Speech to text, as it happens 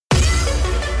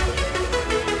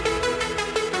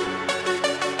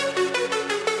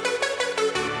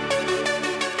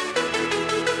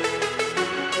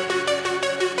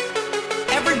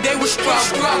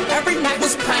struggle. Every night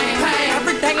was pain.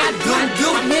 Everything I do.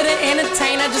 I'm here to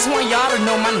entertain. I just want y'all to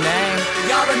know my name.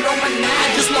 Y'all to know my name.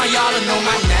 I just want y'all to know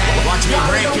my name. Watch me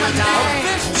break your down.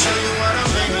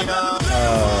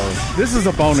 This is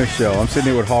a bonus show. I'm sitting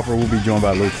here with Harper. We'll be joined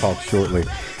by Luke Hawk shortly.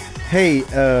 Hey,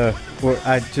 well,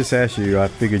 I just asked you. I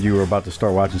figured you were about to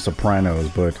start watching Sopranos,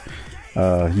 but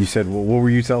you said, well, what were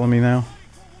you telling me now?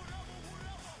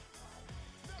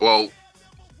 Well,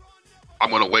 I'm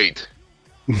gonna wait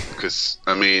because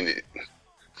I mean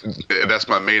that's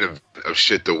my main of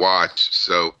shit to watch.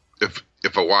 So if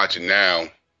I watch it now,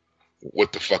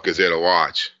 what the fuck is there to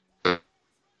watch?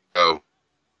 So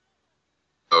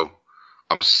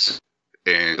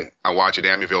and I watch it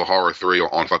Amityville Horror 3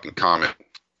 on fucking Comet.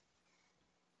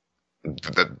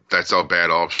 That's how bad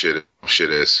all shit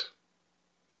is.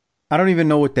 I don't even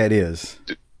know what that is.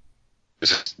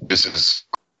 This is.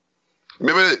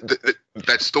 Remember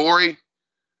that story?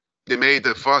 They made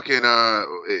the fucking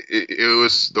it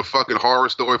was the fucking horror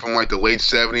story from like the late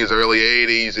 70s, early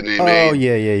 80s, and they made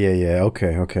yeah.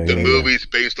 Okay. The movie's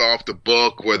based off the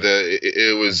book where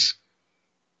it was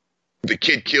the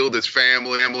kid killed his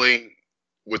family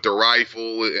with the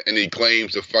rifle, and he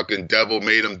claims the fucking devil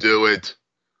made him do it.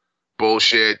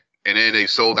 Bullshit. And then they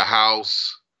sold the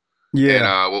house.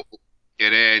 Yeah.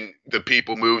 And then the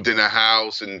people moved in the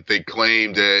house and they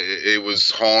claimed that it was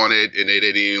haunted and they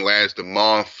didn't even last a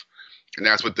month. And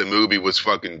that's what the movie was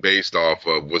fucking based off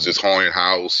of, was this haunted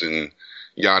house and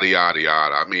yada, yada,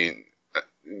 yada. I mean,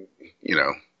 you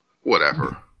know,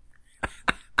 whatever.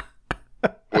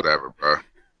 Whatever, bro.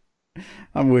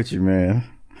 I'm with you, man.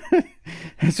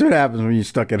 That's what happens when you're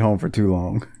stuck at home for too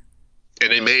long.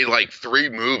 And they made like 3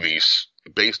 movies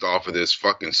based off of this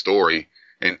fucking story.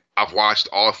 And I've watched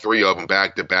all 3 of them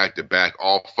back to back to back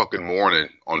all fucking morning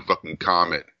on fucking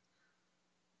Comet.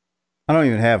 I don't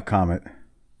even have Comet.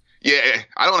 Yeah,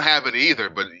 I don't have it either,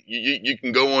 but you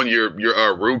can go on your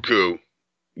Roku.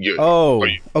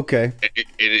 Okay. And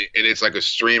it's like a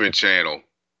streaming channel.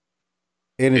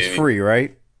 And it's free,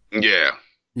 right? Yeah.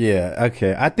 Yeah,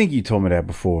 okay. I think you told me that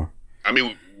before. I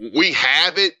mean, we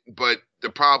have it, but the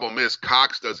problem is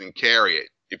Cox doesn't carry it.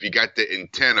 If you got the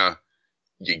antenna,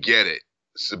 you get it.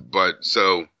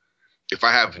 So if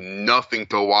I have nothing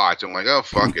to watch, I'm like, oh,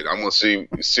 fuck it. I'm going to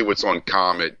see what's on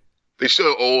Comet. They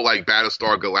show old, like,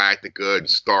 Battlestar Galactica and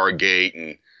Stargate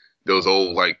and those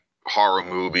old, like, horror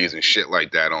movies and shit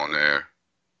like that on there.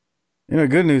 You know, the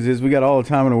good news is we got all the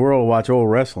time in the world to watch old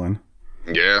wrestling.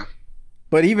 Yeah.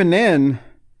 But even then,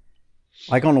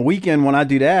 like on the weekend when I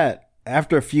do that,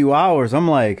 after a few hours, I'm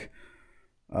like,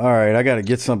 all right, I got to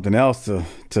get something else to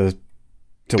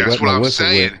That's what I'm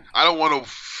saying. With. I don't want to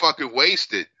fucking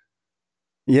waste it.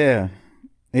 Yeah.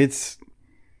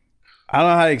 I don't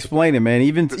know how to explain it, man.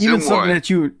 Even something that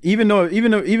you,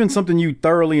 even something you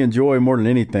thoroughly enjoy more than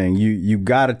anything, you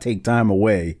got to take time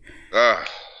away.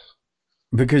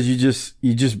 Because you just,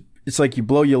 it's like you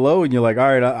blow your load and you're like, all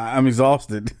right, I'm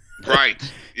exhausted. Right.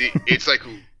 It's like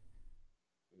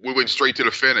we went straight to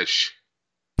the finish.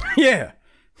 Yeah.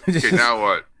 Okay, now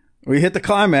what? We hit the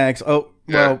climax. Oh,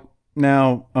 yeah. Well,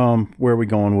 now, where are we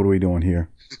going? What are we doing here?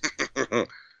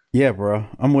 Yeah, bro.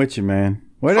 I'm with you, man.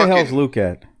 Where the hell's Luke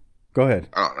at? Go ahead.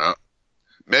 I don't know.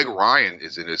 Meg Ryan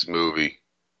is in this movie.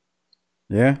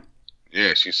 Yeah?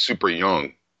 Yeah, she's super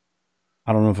young.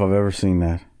 I don't know if I've ever seen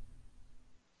that.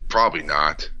 Probably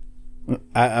not.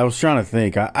 I was trying to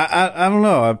think. I don't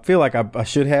know. I feel like I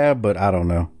should have, but I don't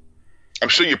know. I'm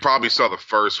sure you probably saw the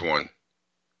first one.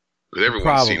 But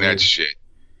everyone's seen that shit.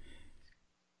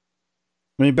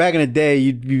 I mean, back in the day,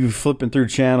 you'd be flipping through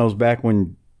channels back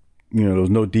when, you know, there was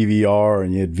no DVR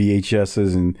and you had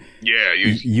VHSs and yeah,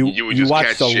 you would just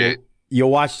catch shit. You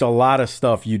watched a lot of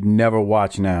stuff you'd never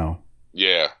watch now.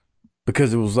 Yeah.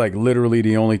 Because it was like literally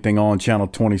the only thing on channel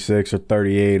 26 or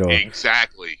 38 or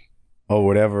exactly. Or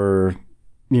whatever,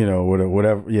 you know,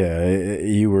 whatever.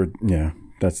 Yeah,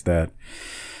 that's that.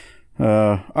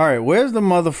 All right, where's the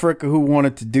motherfucker who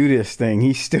wanted to do this thing?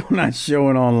 He's still not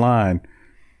showing online.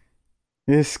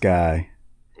 This guy.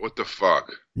 What the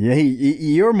fuck? Yeah,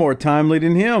 you're more timely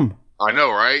than him. I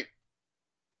know, right?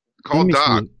 Call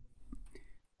Doc.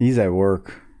 He's at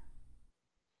work.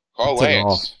 Call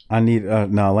Lance. I need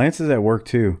no, Lance is at work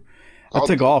too. I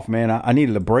took off, man. I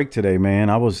needed a break today, man.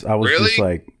 I was really? Just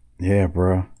like, yeah,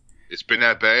 bro. It's been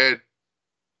that bad?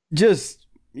 Just,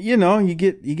 you know, you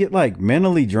get like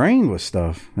mentally drained with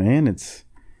stuff, man. It's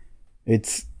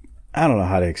I don't know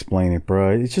how to explain it,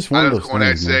 bro. It's just one of those things. I was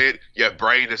going to say it. Your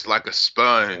brain is like a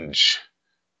sponge.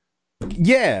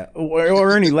 Yeah, or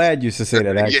Ernie Ladd used to say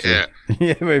that actually.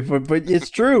 Yeah, but it's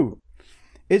true.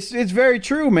 It's very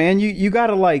true, man. You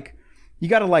gotta you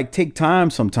got to like take time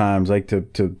sometimes, like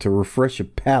to refresh your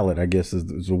palate, I guess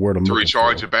is the word I'm to looking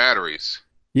recharge for. your batteries.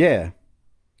 Yeah.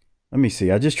 Let me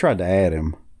see. I just tried to add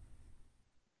him.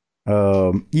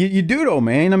 You do though,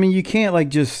 man. I mean, you can't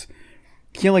just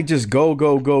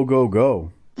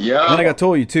go. Yeah. And like I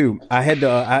told you too, I had to,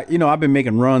 I've been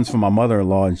making runs for my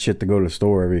mother-in-law and shit to go to the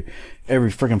store every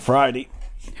freaking Friday.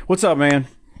 What's up, man?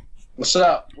 What's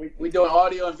up? We doing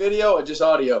audio and video or just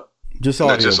audio? Just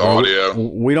audio. Just bro. audio.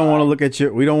 We don't want to look at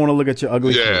you. We don't want to look at your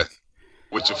ugly Yeah. face.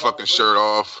 With your fucking shirt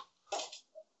off.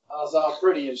 I was all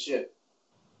pretty and shit.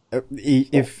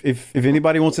 If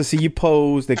anybody wants to see you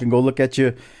pose, they can go look at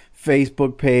your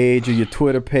Facebook page or your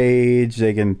Twitter page.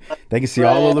 They can see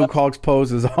all of Luke Hawk's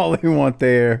poses, all they want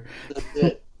there. That's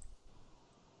it.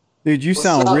 Dude, you What's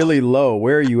sound up? really low.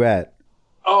 Where are you at?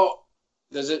 Oh,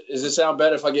 does it sound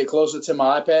better if I get closer to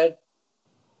my iPad?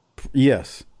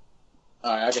 Yes.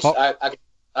 All right,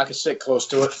 I can sit close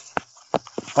to it.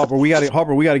 Harper, we got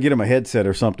to get him a headset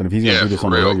or something if he's gonna Yeah, do this for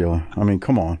on the real. regular. I mean,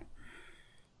 come on.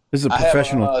 This is a I have,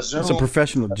 professional. Zoom. It's a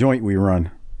professional joint we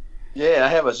run. Yeah, I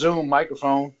have a Zoom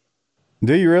microphone.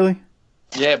 Do you really?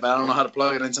 Yeah, but I don't know how to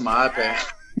plug it into my iPad.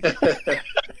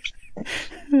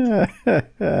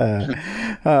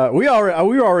 We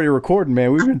were already recording,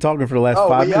 man. We've been talking for the last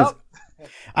 5 we minutes. up?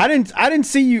 I didn't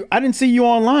see you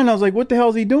online. I was like, what the hell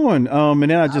is he doing? And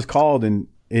then I just called and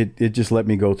it just let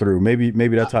me go through. Maybe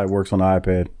that's how it works on the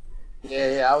iPad.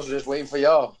 Yeah, I was just waiting for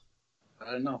y'all. I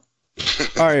didn't know.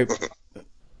 All right.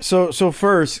 So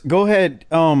first, go ahead.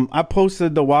 I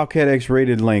posted the Wildcat X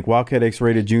Rated link, Wildcat X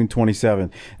Rated June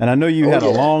 27th. And I know you had a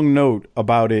long note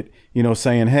about it,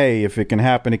 saying, hey, if it can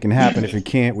happen, it can happen. If it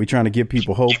can't, we're trying to give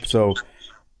people hope. So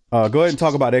go ahead and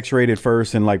talk about X Rated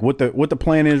first and like what the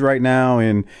plan is right now.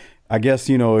 And I guess,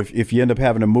 if you end up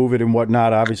having to move it and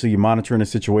whatnot, obviously you're monitoring the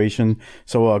situation.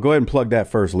 So go ahead and plug that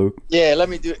first, Luke. Yeah, let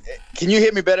me do. Can you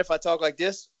hear me better if I talk like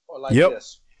this or like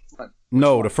this?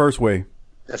 No, the first way.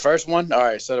 The first one? All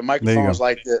right, so the microphone is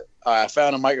like that. All right, I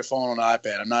found a microphone on the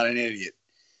iPad. I'm not an idiot.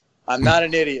 I'm not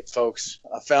an idiot, folks.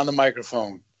 I found the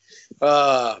microphone.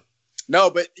 No,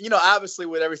 but, obviously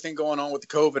with everything going on with the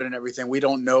COVID and everything, we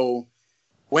don't know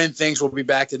when things will be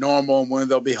back to normal and when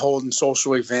they'll be holding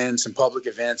social events and public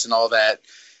events and all that.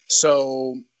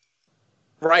 So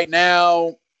right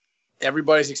now,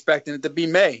 everybody's expecting it to be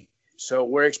May. So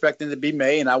we're expecting it to be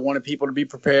May, and I wanted people to be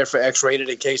prepared for X-Rated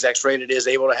in case X-Rated is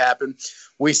able to happen.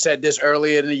 We said this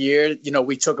earlier in the year.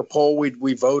 We took a poll.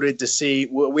 We voted to see.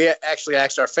 We actually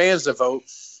asked our fans to vote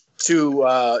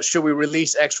to should we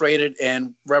release X-Rated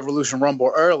and Revolution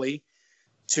Rumble early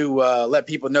to let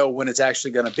people know when it's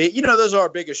actually going to be. Those are our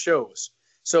biggest shows.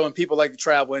 So when people like to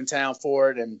travel in town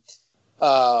for it, and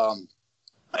a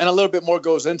little bit more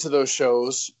goes into those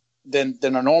shows than a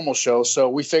normal show. So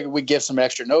we figured we'd give some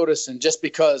extra notice. And just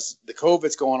because the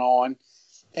COVID's going on,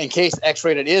 in case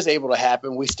X-Rated is able to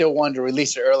happen, we still wanted to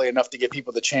release it early enough to give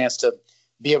people the chance to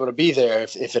be able to be there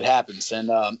if it happens. And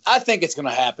I think it's going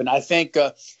to happen. I think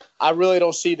I really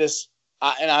don't see this,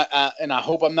 and I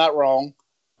hope I'm not wrong,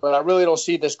 but I really don't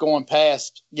see this going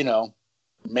past,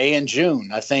 May and June.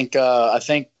 I think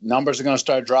numbers are going to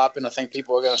start dropping. I think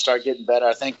people are going to start getting better.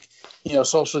 I think,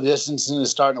 social distancing is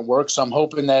starting to work. So I'm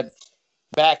hoping that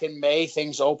back in May,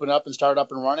 things open up and start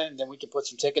up and running, and then we can put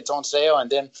some tickets on sale. And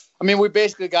then, we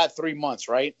basically got 3 months,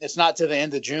 right? It's not to the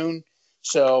end of June.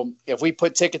 So if we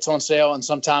put tickets on sale and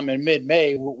sometime in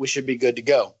mid-May, we should be good to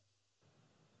go.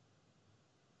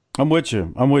 I'm with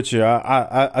you.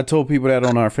 I told people that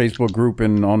on our Facebook group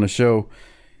and on the show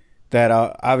that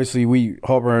obviously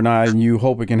Harper and I and you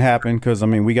hope it can happen because,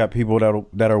 we got people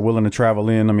that are willing to travel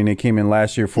in. They came in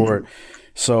last year for it.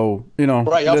 So,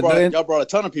 Right, y'all brought a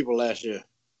ton of people last year.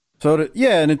 So,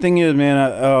 and the thing is,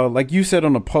 man, like you said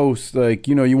on the post, like,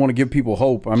 you want to give people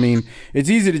hope. It's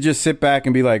easy to just sit back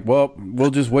and be like, well,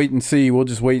 we'll just wait and see.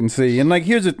 And, like,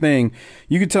 here's the thing.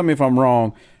 You can tell me if I'm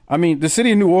wrong. The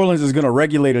city of New Orleans is going to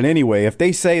regulate it anyway. If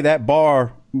they say that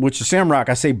bar, which is Shamrock,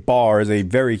 I say bar is a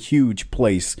very huge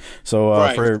place. So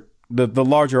right. For the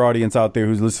larger audience out there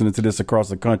who's listening to this across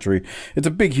the country, it's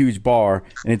a big, huge bar,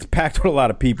 and it's packed with a lot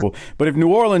of people. But if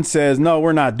New Orleans says, no,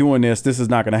 we're not doing this is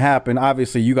not going to happen,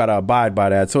 obviously you got to abide by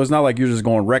that. So it's not like you're just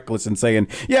going reckless and saying,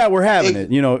 yeah, we're having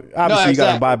it. Obviously you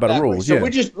got to abide by the rules. So yeah. we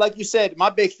just, like you said, my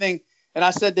big thing, and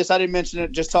I said this, I didn't mention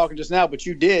it just talking just now, but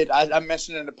you did. I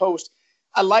mentioned it in the post.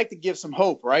 I like to give some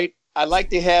hope, right? I like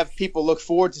to have people look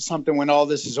forward to something when all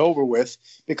this is over with,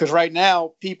 because right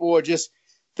now people are just,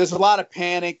 there's a lot of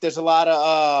panic. There's a lot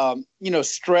of,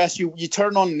 stress. You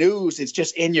turn on the news, it's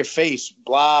just in your face,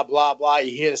 blah, blah, blah.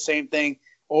 You hear the same thing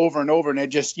over and over, and they're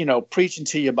just, preaching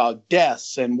to you about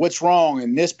deaths and what's wrong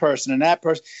and this person and that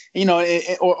person,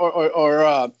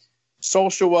 or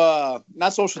social,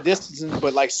 not social distancing,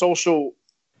 but like social,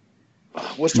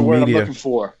 what's the word I'm looking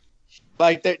for?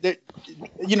 Like they're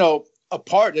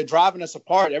apart. They're driving us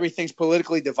apart. Everything's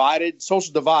politically divided,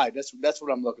 social divide. That's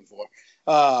what I'm looking for.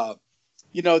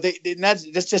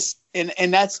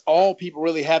 And that's all people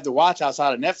really have to watch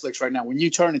outside of Netflix right now. When you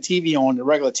turn the TV on, the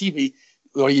regular TV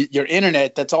or your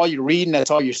internet, that's all you're reading.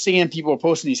 That's all you're seeing. People are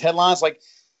posting these headlines. Like,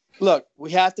 look,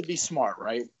 we have to be smart,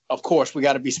 right? Of course, we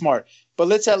got to be smart, but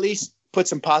let's at least put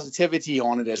some positivity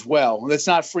on it as well. Let's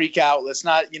not freak out. Let's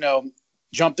not,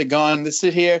 jump the gun. Let's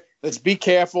sit here. Let's be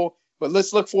careful. But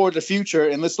let's look forward to the future,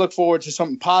 and let's look forward to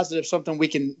something positive, something we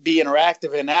can be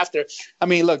interactive in after. I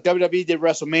mean, look, WWE did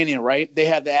WrestleMania, right? They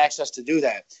had the access to do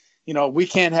that. We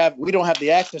don't have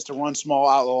the access to run small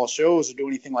outlaw shows or do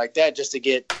anything like that just to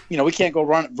get, we can't go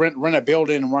rent a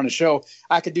building and run a show.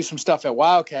 I could do some stuff at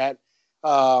Wildcat.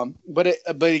 But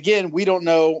again, we don't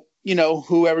know,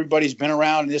 who everybody's been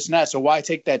around and this and that. So why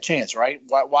take that chance, right?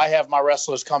 Why have my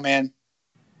wrestlers come in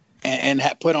and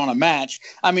put on a match?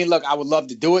 I mean, look, I would love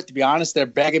to do it. To be honest, they're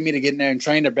begging me to get in there and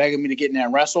train. They're begging me to get in there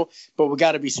and wrestle. But we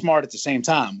got to be smart at the same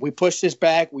time. We push this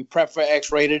back. We prep for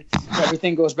X-rated.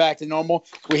 Everything goes back to normal.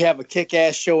 We have a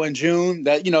kick-ass show in June.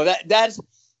 That's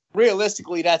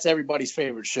realistically, that's everybody's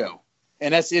favorite show.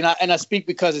 And I speak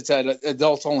because it's an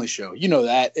adults-only show. You know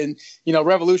that. And,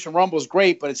 Revolution Rumble is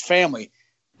great, but it's family.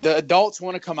 The adults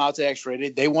want to come out to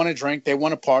X-rated. They want to drink. They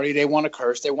want to party. They want to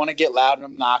curse. They want to get loud and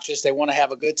obnoxious. They want to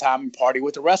have a good time and party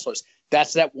with the wrestlers.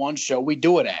 That's that one show we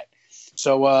do it at.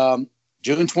 So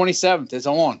June 27th is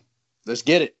on. Let's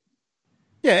get it.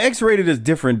 Yeah, X-rated is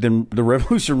different than the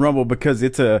Revolution Rumble because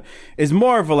it's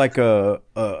more of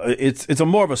it's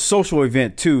more of a social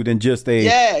event too than just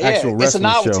actual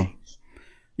wrestling show.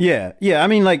 Yeah. I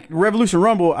mean, like Revolution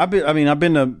Rumble. I've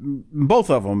been to both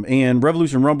of them, and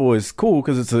Revolution Rumble is cool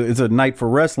because it's a night for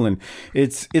wrestling.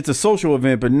 It's a social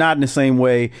event, but not in the same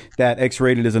way that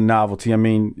X-rated is a novelty. I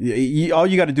mean, all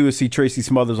you got to do is see Tracy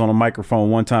Smothers on a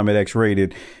microphone one time at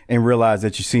X-rated and realize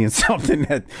that you're seeing something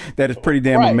that is pretty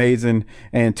damn amazing.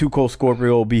 And Too Cold Scorpio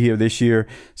will be here this year,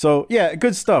 so yeah,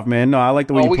 good stuff, man. No, I like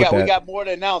the way you put that. We got more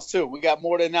to announce too.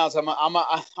 I'm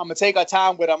gonna take our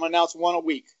time, but I'm gonna announce one a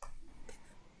week.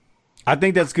 I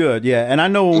think that's good, yeah. And I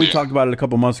know when we talked about it a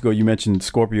couple months ago, you mentioned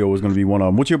Scorpio was going to be one of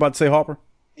them. What you about to say, Harper?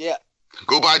 Yeah.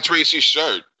 Go buy Tracy's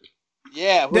shirt.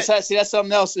 Yeah. See, that's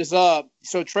something else.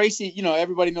 So Tracy,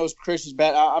 everybody knows Tracy's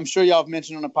bad. I'm sure y'all have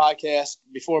mentioned on the podcast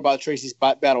before about Tracy's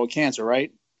battle with cancer,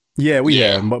 right? Yeah, we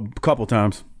have a couple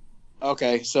times.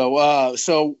 Okay,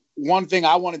 so one thing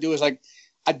I want to do is I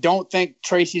don't think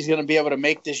Tracy's going to be able to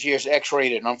make this year's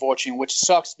X-rated, unfortunately, which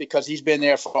sucks because he's been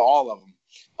there for all of them.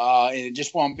 And it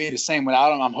just won't be the same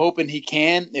without him. I'm hoping he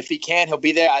can. If he can, he'll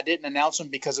be there. I didn't announce him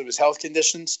because of his health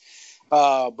conditions.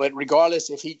 But regardless,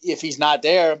 if he's not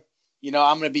there, I'm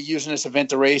going to be using this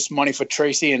event to raise money for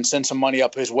Tracy and send some money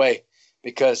up his way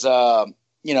because,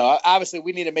 obviously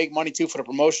we need to make money too for the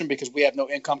promotion because we have no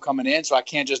income coming in. So I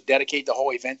can't just dedicate the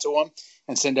whole event to him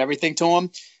and send everything to him.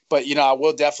 But, I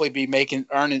will definitely be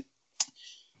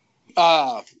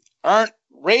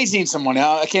raising some money.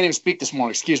 I can't even speak this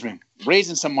morning. Excuse me.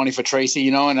 Raising some money for Tracy,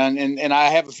 and I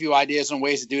have a few ideas on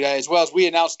ways to do that, as well as we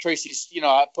announced Tracy's,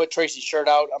 I put Tracy's shirt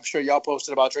out. I'm sure y'all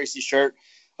posted about Tracy's shirt.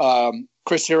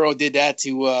 Chris Hero did that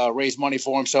to raise money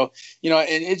for him. So, and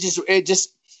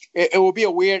it will be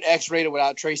a weird X-rated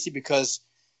without Tracy because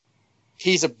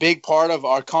he's a big part of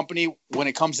our company when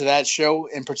it comes to that show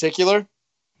in particular.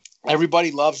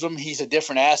 Everybody loves him. He's a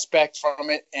different aspect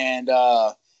from it. And,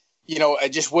 it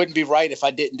just wouldn't be right if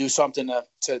I didn't do something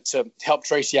to help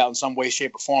Tracy out in some way,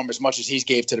 shape, or form as much as he's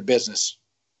gave to the business.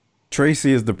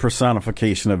 Tracy is the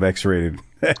personification of X-rated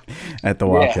at the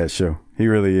Wildcat show. He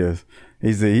really is.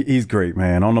 He's great,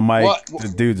 man. On the mic,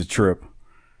 the dude's a trip.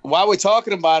 While we're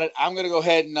talking about it, I'm going to go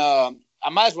ahead and I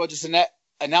might as well just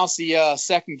announce the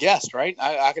second guest, right?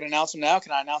 I can announce him now.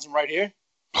 Can I announce him right here?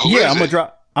 I'm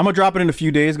gonna drop it in a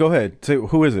few days. Go ahead. Say,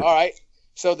 who is it? All right.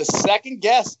 So the second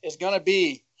guest is going to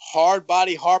be Hard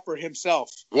Body Harper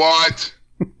himself. What?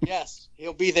 Yes,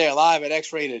 he'll be there live at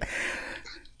X-rated.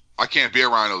 I can't be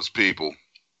around those people.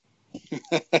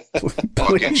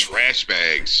 Fucking trash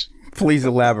bags. Please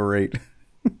elaborate.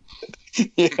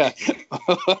 Yeah.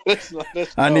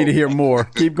 I need to hear more.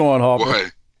 Keep going,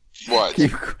 Harper. What?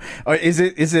 Is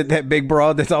it that big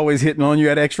broad that's always hitting on you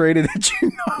at X-rated that you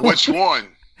know? Which one?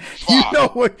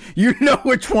 You know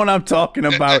which one I'm talking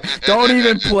about. Don't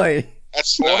even play.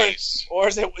 That's nice. Or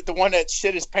is it the one that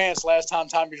shit his pants last time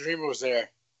Tommy Dreamer was there?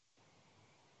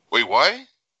 Wait, what?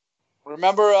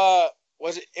 Remember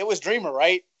Was it? It was Dreamer,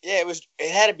 right? Yeah, it was.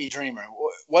 It had to be Dreamer,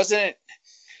 wasn't it?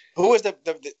 Who was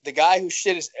the guy who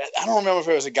shit his? I don't remember if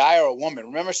it was a guy or a woman.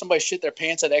 Remember somebody shit their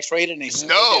pants at X-rated and they stood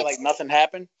there like nothing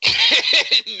happened?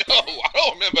 No, I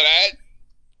don't remember that.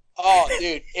 Oh,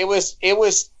 dude, it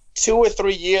was 2 or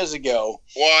 3 years ago.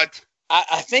 What?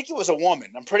 I think it was a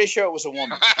woman. I'm pretty sure it was a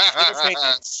woman.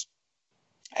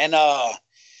 And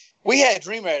we had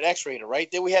Dreamer at X-rated,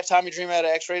 right? Did we have Tommy Dreamer at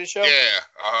an X-rated show?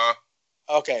 Yeah.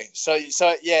 Okay, so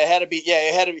yeah, it had to be.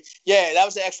 Yeah, that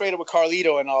was the X-rated with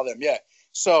Carlito and all them. Yeah.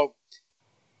 So,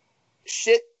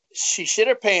 she shit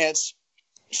her pants.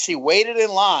 She waited in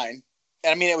line.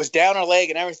 And I mean, it was down her leg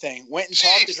and everything. Went and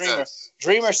talked to Dreamer.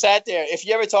 Dreamer sat there. If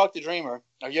you ever talk to Dreamer,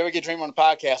 or you ever get Dreamer on the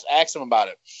podcast, ask him about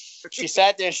it. She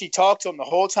sat there and she talked to him the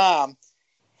whole time.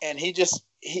 And he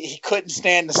couldn't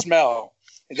stand the smell.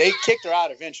 And they kicked her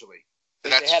out eventually.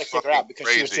 They had to kick her out because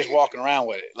she was just walking around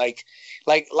with it. Like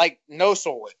no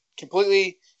soul it.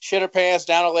 Completely shit her pants,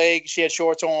 down her leg. She had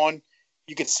shorts on.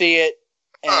 You could see it.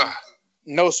 And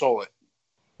no soul it.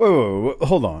 Wait,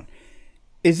 hold on.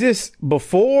 Is this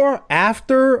before,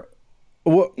 after?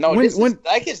 What? No, this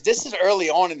is early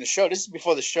on in the show. This is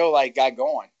before the show got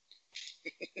going.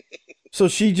 So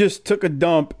she just took a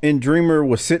dump and Dreamer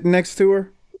was sitting next to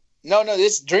her? No,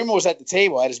 this Dreamer was at the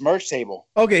table, at his merch table.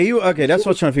 Okay, that's what I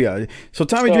was trying to figure out. So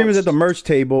Tommy Dreamer's at the merch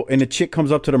table and the chick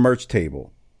comes up to the merch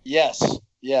table. Yes.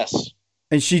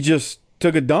 And she just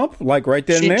took a dump, right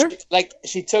then and there?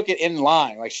 She took it in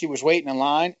line. Like she was waiting in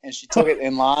line and she took it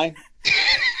in line.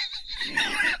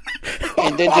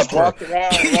 And then just walked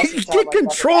around. Get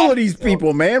control of these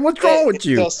people, man. What's wrong with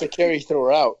you? Until security threw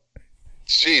her out.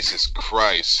 Jesus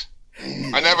Christ.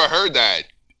 I never heard that.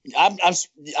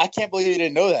 I can't believe you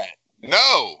didn't know that.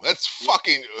 No, that's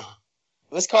fucking...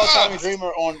 Let's call Tommy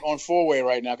Dreamer on four-way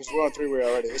right now because we're on three-way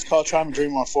already. Let's call Tommy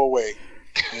Dreamer on four-way.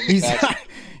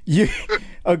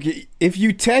 Okay, if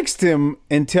you text him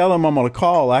and tell him I'm on a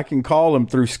call, I can call him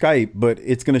through Skype, but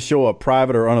it's going to show up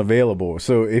private or unavailable.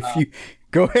 So if you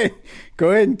go ahead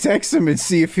and text him and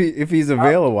see if he's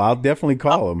available. I'll definitely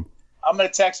call him. I'm going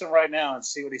to text him right now and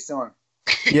see what he's doing.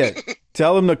 Yeah,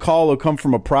 tell him the call will come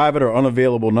from a private or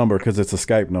unavailable number because it's a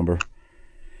Skype number.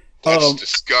 That's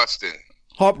disgusting.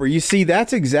 Harper, you see,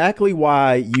 that's exactly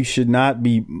why you should not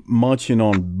be munching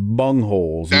on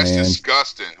bungholes, man. That's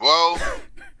disgusting. Well,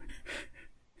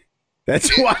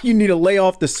 that's why you need to lay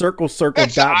off the circle,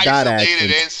 that's dot, an dot action.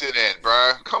 isolated incident,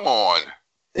 bro. Come on.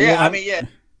 Yeah, I mean,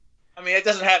 it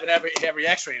doesn't happen every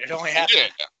X-rated. It only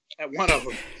happens at one of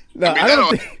them. No, I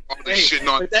don't think shitting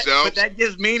on themselves. But that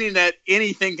gives meaning that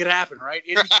anything could happen, right?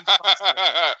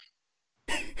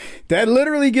 That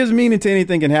literally gives meaning to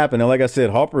anything can happen. And like I said,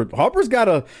 Harper's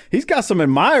got some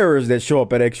admirers that show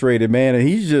up at X-rated, man, and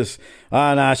he's just,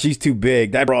 nah, she's too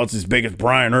big. That broad's as big as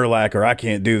Brian Urlacher. I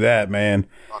can't do that, man.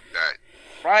 Fuck that.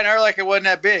 Brian Urlacher wasn't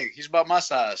that big. He's about my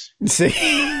size. See?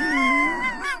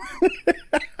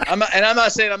 I'm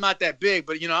not saying I'm not that big,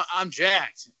 but I'm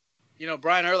jacked.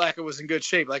 Brian Urlacher was in good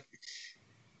shape. Like,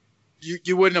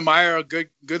 you wouldn't admire a good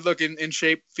looking, in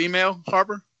shape female,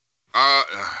 Harper?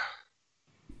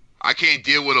 I can't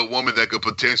deal with a woman that could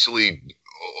potentially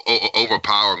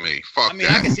overpower me. Fuck. I mean,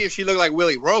 I can see if she looked like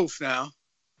Willie Roaf now.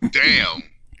 Damn.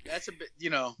 That's a bit,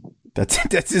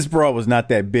 That's his bra was not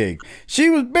that big.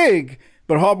 She was big,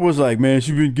 but Harper was like, man,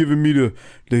 she been giving me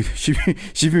she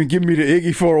been giving me the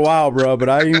Iggy for a while, bro. But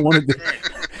I ain't wanted to.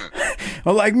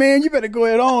 I'm like, man, you better go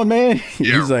ahead on, man.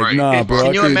 Yeah, he's like, right. nah, bro.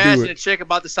 Can you imagine a chick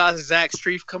about the size of Zach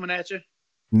Streif coming at you?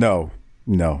 No,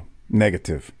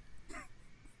 negative.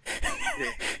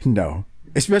 No,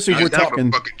 especially if we're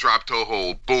talking fucking drop toe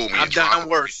hole. Boom. I've done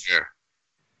worse.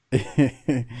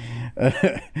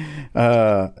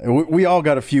 We all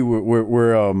got a few.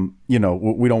 We're we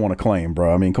don't want to claim,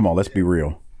 bro. I mean, come on, let's be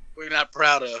real. We're not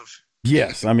proud of.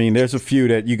 Yes, I mean, there's a few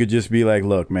that you could just be like,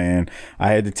 look, man, I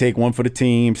had to take one for the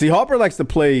team. See, Harper likes to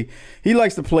play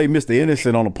Mr.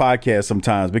 Innocent on a podcast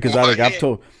sometimes because I've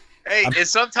told. Hey, and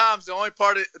sometimes the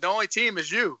only team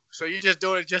is you, so you're just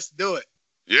doing it just to do it.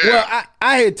 Yeah. Well,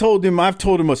 I've told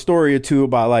him a story or two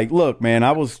about like, look, man,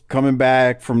 I was coming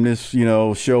back from this,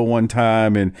 show one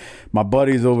time and my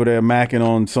buddy's over there macking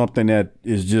on something that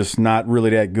is just not really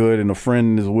that good. And a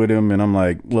friend is with him. And I'm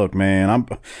like, look, man,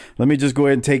 let me just go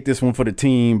ahead and take this one for the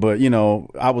team. But,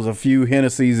 I was a few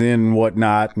Hennessy's in and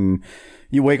whatnot. And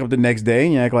you wake up the next day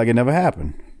and you act like it never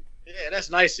happened. Yeah, that's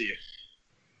nice of you.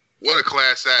 What a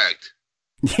class act.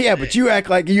 Yeah, but you act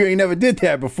like you ain't never did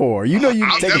that before. You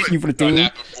take a few for the team.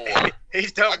 That before.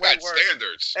 He's done. I got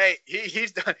standards. Hey,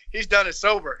 he's done it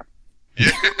sober.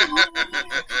 Yeah.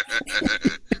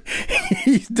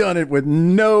 He's done it with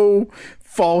no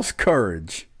false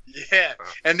courage. Yeah,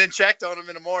 and then checked on him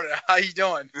in the morning. How you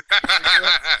doing?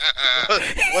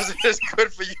 Was it as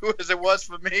good for you as it was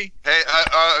for me? Hey,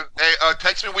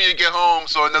 text me when you get home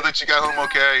so I know that you got home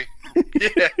okay.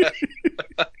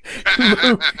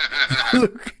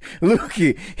 Luke,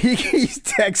 he's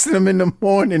texting him in the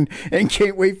morning and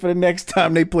can't wait for the next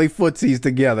time they play footsies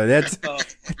together. That's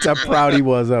how proud he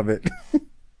was of it.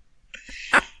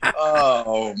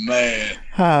 Oh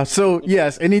man! So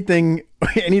yes, anything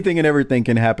and everything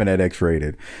can happen at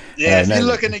X-Rated. Yeah, if you're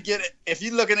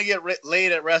looking to get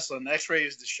laid at wrestling, X-Rated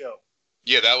is the show.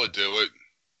 Yeah, that would do it.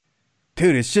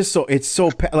 Dude, it's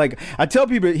so like I tell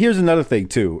people. Here's another thing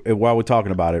too. While we're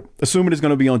talking about it, assuming it's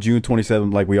going to be on June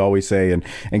 27th, like we always say, and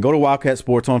go to Wildcat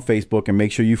Sports on Facebook and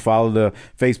make sure you follow the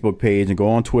Facebook page and go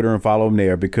on Twitter and follow them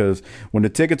there, because when the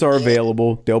tickets are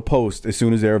available, they'll post as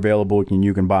soon as they're available and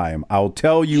you can buy them. I'll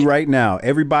tell you right now,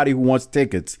 everybody who wants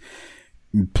tickets,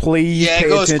 please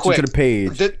pay attention to the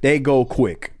page. They go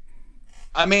quick.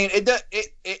 I mean,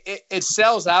 it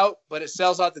sells out, but it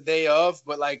sells out the day of.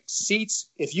 But like seats,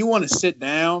 if you want to sit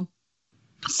down,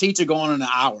 seats are going in an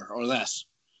hour or less.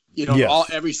 You know, yes.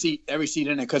 every seat in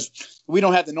it, because we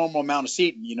don't have the normal amount of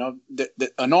seating. You know,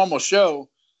 a normal show,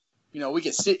 you know, we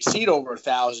get seat over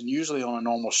 1,000 usually on a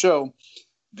normal show.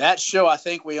 That show, I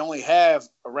think we only have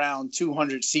around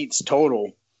 200 seats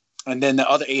total, and then the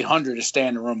other 800 is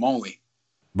standing room only.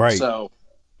 Right. So.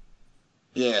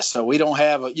 Yeah, so we don't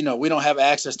have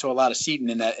access to a lot of seating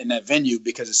in that venue,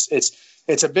 because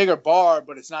it's a bigger bar,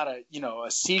 but it's not a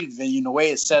seated venue. The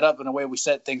way it's set up and the way we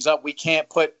set things up, we can't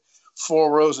put 4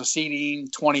 rows of seating,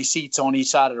 20 seats on each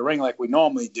side of the ring like we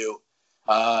normally do.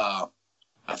 I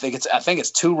think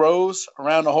it's 2 rows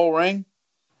around the whole ring,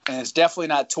 and it's definitely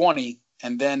not 20.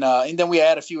 And then we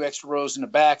add a few extra rows in the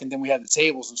back, and then we have the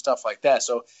tables and stuff like that.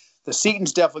 So the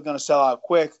seating's definitely going to sell out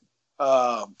quick.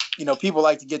 People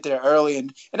like to get there early,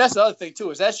 and that's the other thing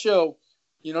too, is that show,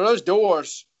 those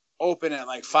doors open at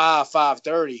like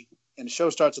 5:30, and the show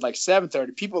starts at like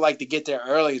 7:30. People like to get there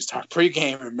early and start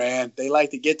pre-gaming, man. They like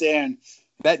to get there, and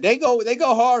that they go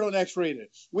hard on X-Rated.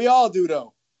 We all do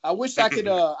though. I wish I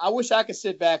could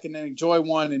sit back and then enjoy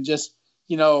one and just,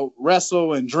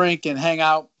 wrestle and drink and hang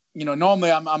out.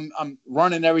 Normally I'm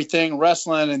running everything,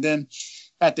 wrestling, and then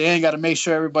at the end got to make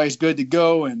sure everybody's good to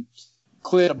go and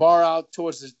clear the bar out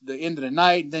towards the end of the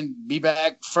night, and then be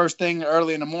back first thing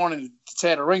early in the morning to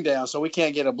tear the ring down, so we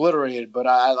can't get obliterated. But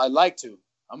I like to.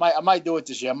 I might do it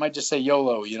this year. I might just say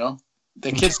YOLO.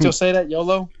 The kids still say that,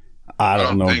 YOLO? I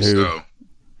don't know, think dude. So.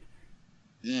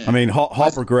 Yeah. I mean,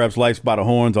 Harper grabs life by the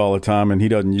horns all the time, and he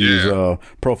doesn't use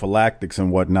prophylactics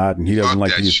and whatnot, and he doesn't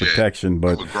like to use protection.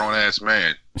 But I'm a grown ass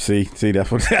man. See,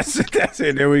 that's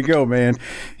it. There we go, man.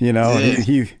 He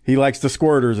likes the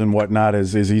squirters and whatnot,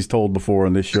 as he's told before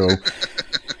on this show.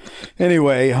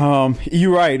 Anyway,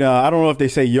 you're right. I don't know if they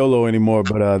say YOLO anymore,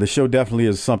 but the show definitely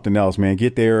is something else, man.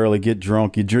 Get there early, get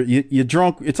drunk. You're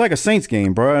drunk. It's like a Saints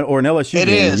game, bro, or an LSU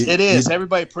game. It is.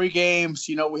 Everybody pre-games.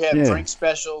 We have drink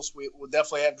specials. We'll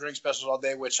definitely have drink specials all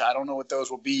day, which I don't know what those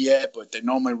will be yet, but they're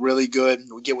normally really good.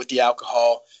 We get with the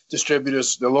alcohol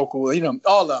distributors, the local,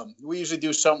 all of them. We usually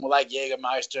do something with like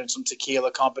Jägermeister and some tequila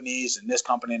companies and this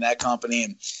company and that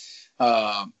company.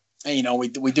 And we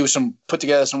do put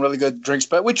together some really good drinks,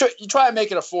 but you try to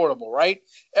make it affordable, right?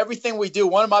 Everything we do,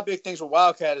 one of my big things with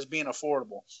Wildcat is being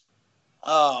affordable.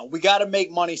 We got to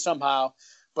make money somehow,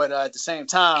 but at the same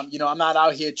time, I'm not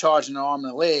out here charging an arm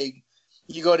and a leg.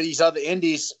 You go to these other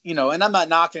indies, and I'm not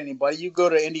knocking anybody. You go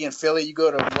to Indy and Philly, you go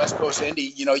to West Coast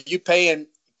Indy, you paying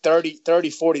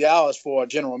 $40 for a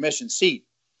general admission seat.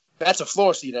 That's a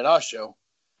floor seat at our show.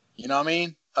 You know what I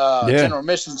mean? General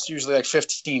admission's usually like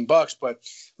 $15, but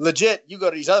legit, you go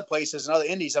to these other places and other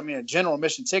indies. I mean, a general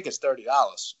admission ticket's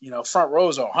 $30. Front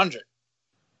rows are $100.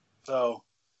 So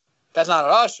that's not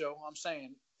at our show. I'm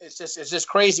saying it's just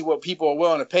crazy what people are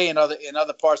willing to pay in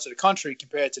other parts of the country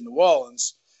compared to New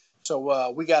Orleans.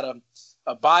 So we gotta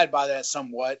abide by that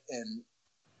somewhat, and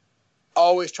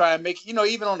always try and make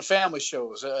even on the family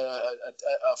shows, a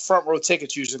front row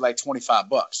ticket's usually like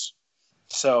 $25.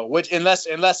 So, unless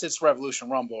it's Revolution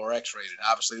Rumble or X-Rated,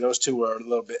 obviously those two are a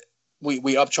little bit. We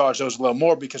upcharge those a little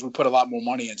more because we put a lot more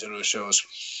money into those shows.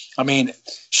 I mean,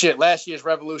 shit. Last year's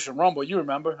Revolution Rumble, you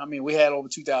remember? I mean, we had over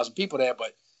 2,000 people there,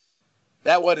 but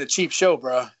that wasn't a cheap show,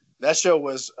 bro. That show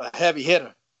was a heavy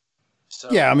hitter. So,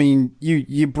 yeah, I mean,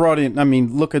 you brought in. I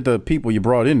mean, look at the people you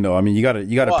brought in, though. I mean, you got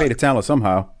to pay the talent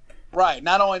somehow. Right.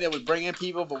 Not only did we bring in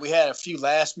people, but we had a few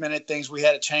last minute things we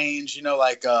had to change.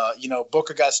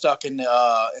 Booker got stuck in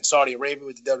Saudi Arabia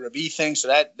with the WWE thing, so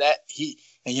that he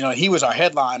was our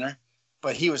headliner,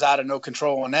 but he was out of no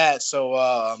control on that.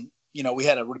 So we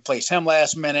had to replace him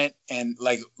last minute and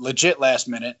like legit last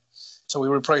minute. So we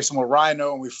replaced him with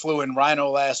Rhino, and we flew in Rhino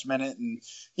last minute. And,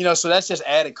 so that's just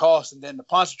added cost. And then the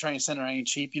Pontchartrain Center ain't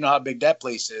cheap. You know how big that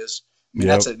place is. I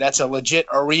mean, that's a legit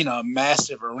arena,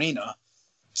 massive arena.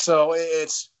 So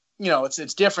it's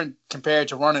different compared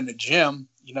to running a gym,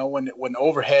 when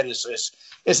overhead is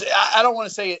I don't want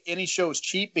to say any show is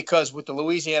cheap, because with the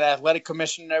Louisiana Athletic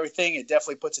Commission and everything, it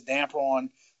definitely puts a damper on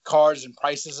cards and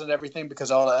prices and everything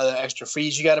because of all the other extra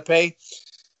fees you got to pay.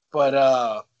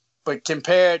 But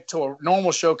compared to a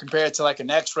normal show, compared to like an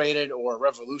X-Rated or a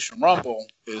Revolution Rumble,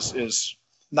 is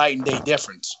night and day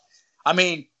difference. I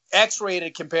mean,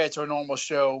 X-Rated compared to a normal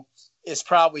show is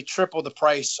probably triple the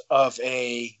price of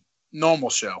a normal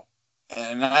show.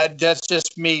 And that's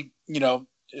just me,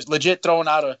 just legit throwing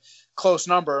out a close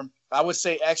number. I would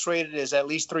say X-Rated is at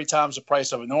least 3 times the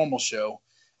price of a normal show.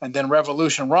 And then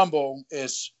Revolution Rumble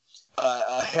is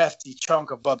a hefty chunk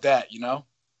above that,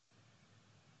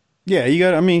 Yeah,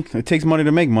 it takes money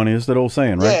to make money. Is that old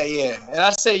saying, right? Yeah. And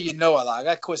I say a lot. I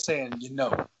got to quit saying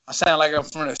I sound like I'm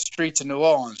from the streets of New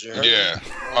Orleans. You heard? Yeah.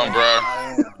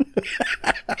 Bro.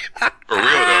 For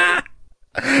real, though.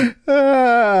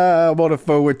 I'm on the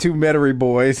phone with 2 Metairie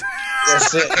boys.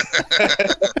 That's it.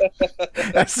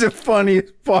 That's the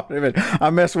funniest part of it. I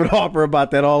mess with Harper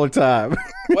about that all the time.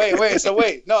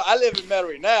 Wait. No, I live in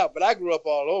Metairie now, but I grew up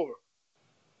all over.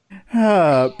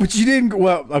 But you didn't.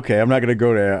 Well, okay, I'm not going to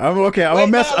go there.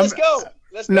 Let's go.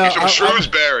 No, he's from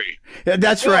Shrewsbury. Yeah,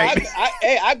 that's right.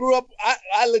 I grew up.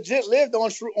 I legit lived on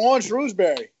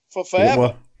Shrewsbury for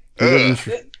forever.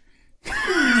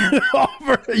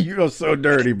 You're so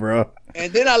dirty, bro.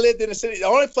 And then I lived in the city. The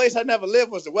only place I never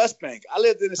lived was the West Bank. I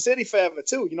lived in the city forever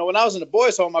too. When I was in the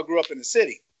boys' home, I grew up in the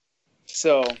city.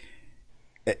 So,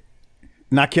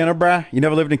 not Kennebra? You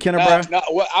never lived in Kennebra? No.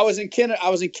 Well, I was in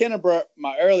Kennebra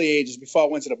my early ages before I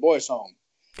went to the boys' home.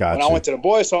 Gotcha. When I went to the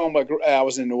boys' home, I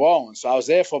was in New Orleans. So I was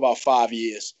there for about 5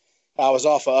 years. I was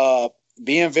off of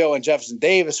Bienville and Jefferson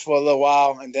Davis for a little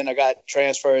while, and then I got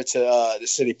transferred to the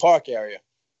City Park area.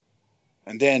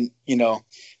 And then,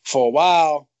 for a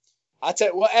while,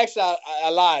 actually, I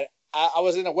lied. I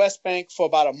was in the West Bank for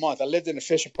about a month. I lived in the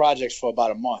Fisher Projects for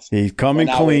about a month. He's coming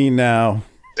clean now.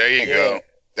 There you go.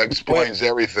 That explains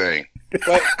everything.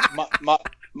 But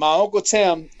my Uncle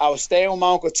Tim, I was staying with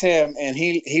my Uncle Tim, and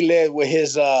he lived with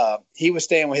he was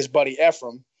staying with his buddy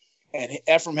Ephraim, and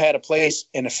Ephraim had a place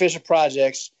in the Fisher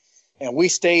Projects, and we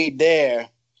stayed there.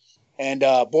 And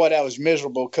boy, that was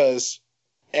miserable because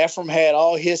Ephraim had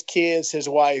all his kids, his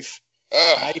wife.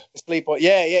 I used to sleep on.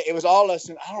 Yeah. It was all us.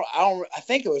 And I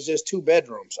think it was just 2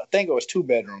 bedrooms.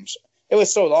 It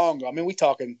was so long ago. I mean, we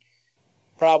talking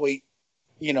probably,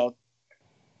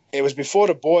 it was before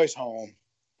the boys' home.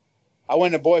 I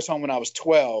went to the boys' home when I was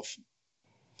 12.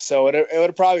 So it would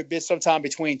have probably been sometime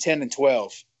between 10 and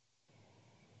 12.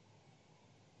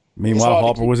 Meanwhile,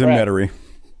 Harper was in Metairie.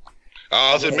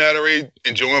 I was in Metairie,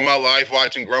 enjoying my life,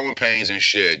 watching Growing Pains and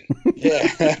shit.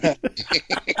 Yeah.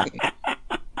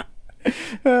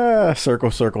 Circle, ...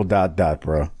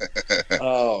 bro.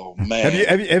 Oh man.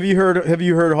 Have you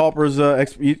heard Harper's? Do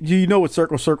you know what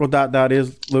circle, ...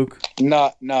 is, Luke?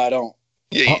 No, I don't.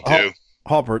 Yeah, you do.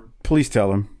 Harper, please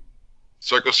tell him.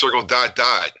 Circle, ...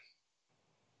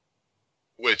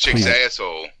 with a chick's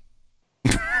asshole.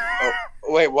 Oh,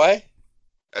 wait, what?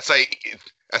 That's like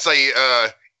you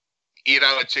eat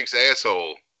out a chick's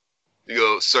asshole. You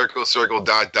go circle, ... You go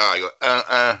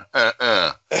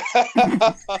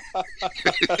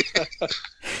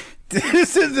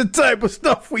This is the type of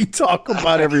stuff we talk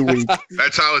about every week.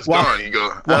 That's how it's done. You go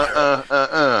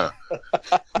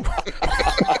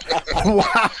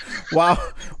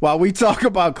While we talk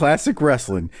about classic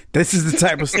wrestling, this is the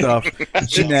type of stuff,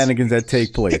 shenanigans that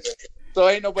take place. So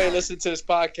ain't nobody listening to this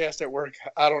podcast at work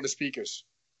out on the speakers.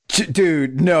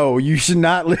 Dude, no, you should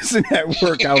not listen at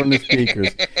work out on the speakers.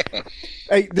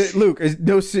 Hey, Luke,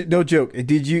 no joke.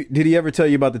 Did he ever tell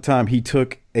you about the time he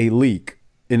took a leak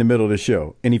in the middle of the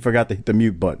show and he forgot to hit the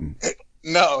mute button?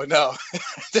 No.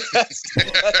 That's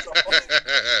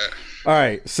all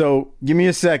right, so give me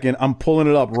a second. I'm pulling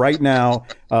it up right now,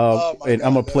 and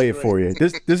I'm gonna play it for you.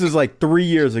 This is like 3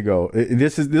 years ago.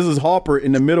 This is Harper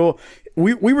in the middle.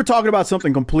 We were talking about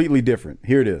something completely different.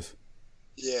 Here it is.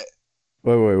 Yeah.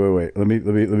 Wait. Let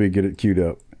me get it queued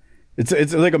up.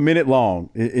 It's like a minute long.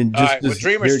 And all right. Well,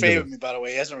 Dreamer's favored me, by the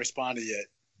way. He hasn't responded yet.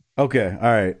 Okay.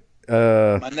 All right.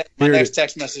 My next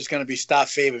text message is going to be "Stop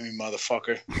favoring me,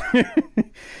 motherfucker."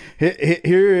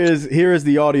 Here is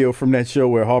the audio from that show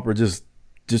where Harper just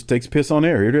takes piss on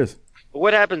air. Here it is.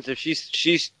 What happens if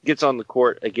she gets on the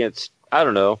court against, I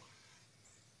don't know,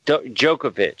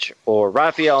 Djokovic or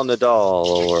Rafael Nadal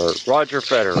or Roger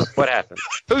Federer, what happened?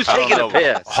 Who's taking a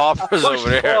piss? Hopper's over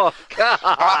there. Oh,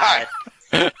 God.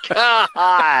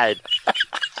 God.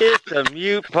 Hit the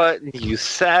mute button, you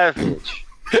savage.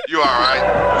 You all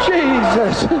right?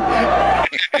 Jesus.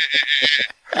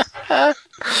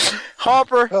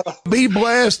 Hopper. Be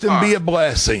blessed and be a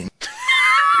blessing.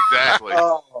 Exactly.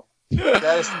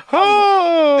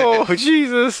 Oh,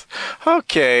 Jesus.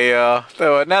 Okay.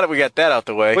 So now that we got that out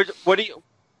the way. What do you...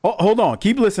 Oh, hold on.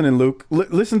 Keep listening, Luke.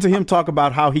 Listen to him talk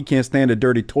about how he can't stand a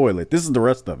dirty toilet. This is the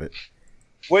rest of it.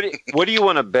 What do you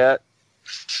want to bet?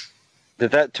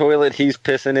 That toilet he's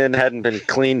pissing in hadn't been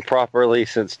cleaned properly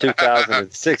since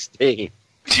 2016.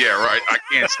 Yeah, right. I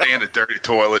can't stand a dirty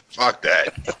toilet. Fuck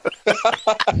that.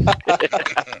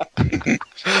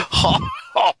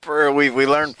 Hopper, we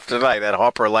learned tonight that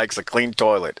Hopper likes a clean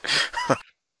toilet.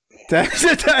 That's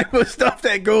the type of stuff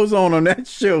that goes on that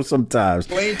show sometimes.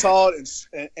 Clean, tall,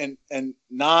 and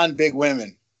non-big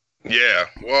women. Yeah,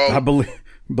 well, I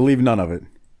believe none of it.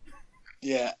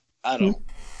 Yeah, I don't.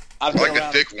 I've like been a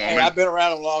around, thick woman. Hey, I've been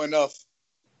around them long enough.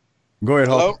 Go ahead,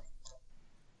 Hello? Hopper.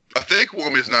 a thick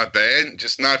woman's not bad,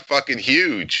 just not fucking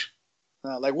huge.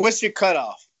 Like, what's your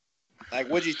cutoff? Like,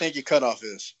 what do you think your cutoff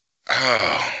is?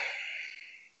 Oh.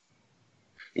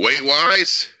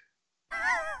 Weight-wise?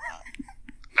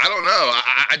 I don't know.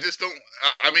 I just don't.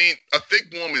 I mean, a thick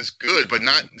woman's good, but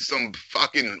not some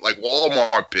fucking like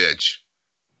Walmart bitch.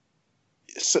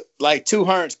 So, like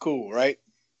 200's cool, right?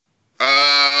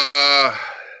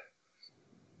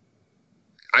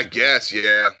 I guess,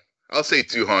 yeah. I'll say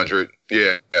 200.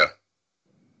 Yeah.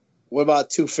 What about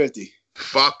 250?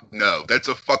 Fuck no. That's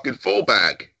a fucking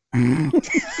fullback.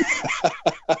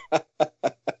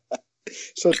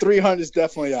 So 300 is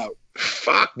definitely out.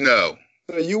 Fuck no.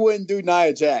 So you wouldn't do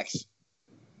Nia Jax?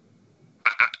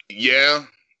 Yeah.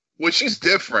 Well, she's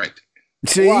different.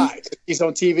 See? Why? She's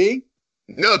on TV?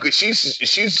 No, because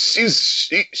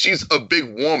she's a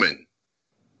big woman.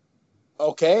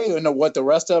 Okay, you know what? The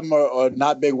rest of them are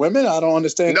not big women. I don't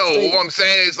understand. No, what I'm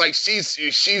saying is like she's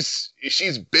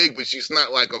big, but she's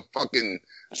not like a fucking.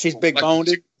 She's big like, boned.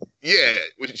 Yeah,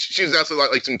 she's also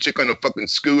like some chick on a fucking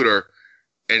scooter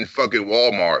in fucking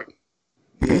Walmart.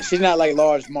 Yeah, she's not like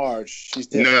Large Marge. She's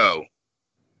different. No.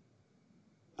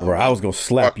 Bro, I was gonna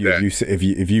slap Fuck you that. if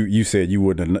you said you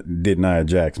wouldn't have did Nia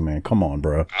Jax, man. Come on,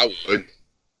 bro. I would.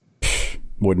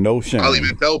 With no shame. I'll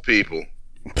even tell people.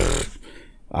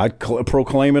 I'd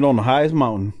proclaim it on the highest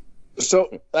mountain. So,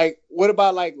 like, what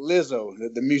about like Lizzo,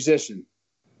 the musician?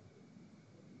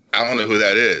 I don't know who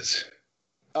that is.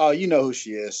 Oh, you know who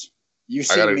she is. You've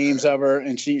I seen gotta- memes of her,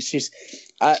 and she's.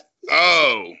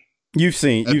 Oh, You've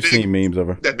seen memes of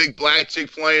her. that big black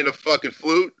chick playing the fucking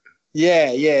flute?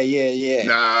 Yeah.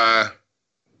 Nah.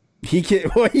 He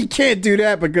can't do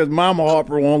that because Mama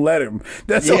Harper won't let him.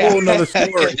 That's a whole nother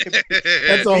story.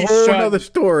 That's a He's whole trying- nother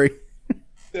story.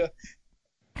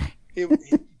 He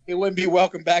wouldn't be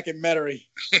welcome back in Metairie.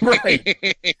 Right.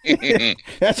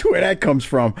 That's where that comes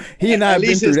from. He and I At have been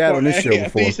least through his that part- on this show At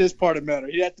before. least his part of Metairie.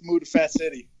 He'd have to move to Fat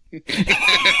City.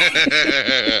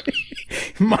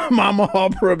 My Mama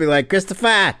Harper will be like,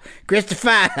 Christopher,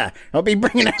 I'll be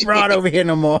bringing that rod over here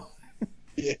no more.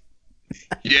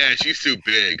 Yeah, she's too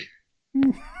big.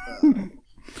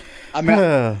 I mean,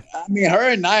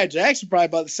 her and Nia Jax are probably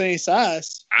about the same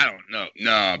size. I don't know.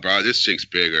 Nah, bro, this chick's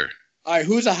bigger. All right,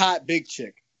 who's a hot big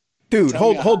chick? Dude,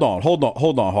 Tell me hold on,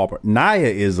 Harper. Naya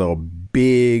is a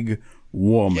big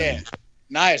woman. Yeah,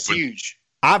 Nia's huge.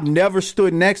 I've never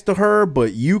stood next to her,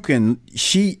 but you can.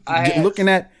 I have. Looking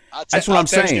at. That's what I'm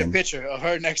text you saying. a picture of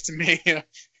her next to me.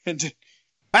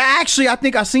 Actually, I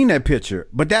think I seen that picture,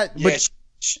 but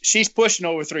she's pushing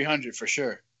over 300 for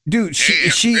sure. dude,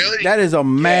 she really? that is a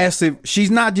massive.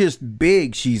 She's not just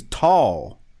big; she's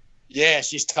tall. Yeah,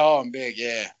 she's tall and big.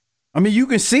 Yeah. I mean, you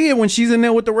can see it when she's in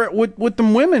there with with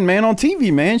them women, man, on TV,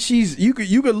 man. You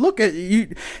could look at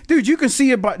you, dude. You can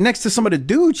see it next to some of the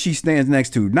dudes she stands next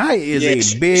to. Naya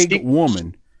is a big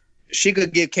woman. She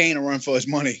could give Kane a run for his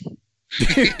money.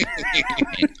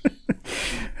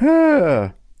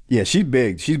 Yeah, she's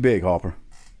big. She's big, Damn.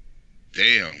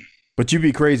 But you'd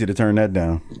be crazy to turn that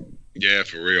down. Yeah,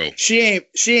 for real. She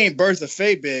ain't Bertha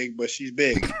Faye big, but she's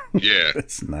big. Yeah.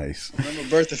 That's nice. Remember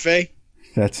Bertha Faye?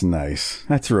 That's nice.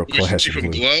 That's real Wasn't she classic.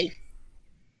 from Glow?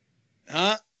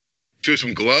 Huh? She was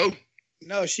from Glow?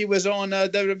 No, she was on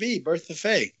WWE. Bertha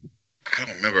Faye. I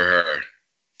don't remember her.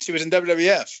 She was in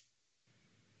WWF.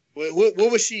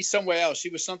 What was she somewhere else? She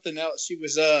was something else. She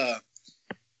was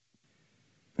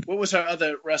what was her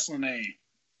other wrestling name?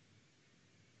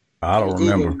 I don't Google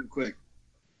remember. real quick.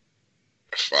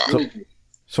 Fuck.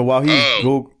 So while he's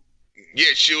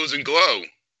Yeah, Shields and Glow.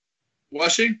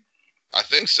 Was she? I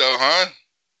think so, huh?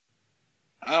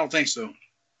 I don't think so.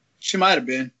 She might have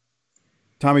been.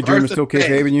 Tommy Dreamer still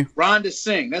kayfabing you? Rhonda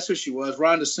Singh. That's who she was.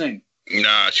 Rhonda Singh.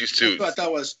 Nah, she's too. That's what I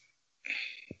thought was.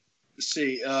 Let's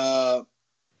see.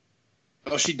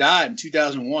 She died in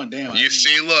 2001. Damn. You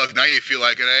see, look, now you feel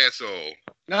like an asshole.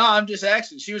 No, I'm just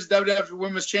asking. She was WWF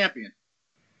Women's Champion.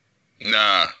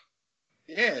 Nah.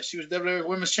 Yeah, she was WWF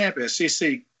Women's Champion.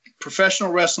 CC.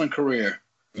 Professional wrestling career.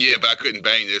 Yeah, but I couldn't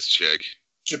bang this chick.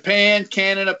 Japan,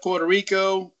 Canada, Puerto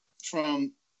Rico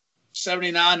from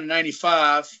 79 to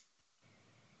 95.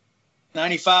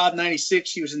 95, 96,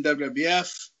 she was in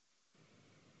WWF.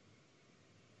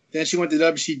 Then she went to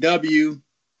WCW.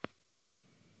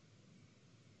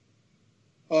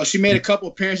 Oh, she made a couple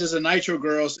appearances in Nitro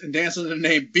Girls and danced under the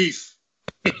name Beef.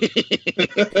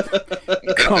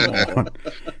 Come on.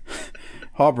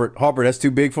 Harper, that's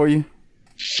too big for you?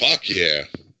 Fuck yeah.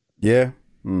 Yeah?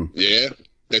 Yeah?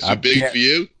 That's too big for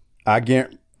you?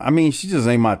 I mean, she just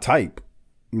ain't my type.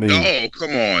 No,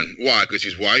 come on. Why? Because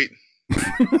she's white?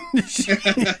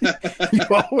 You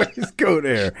always go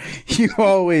there.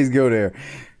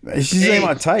 She ain't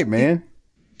my type, man.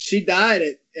 She died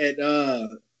at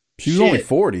she was only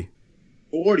 40.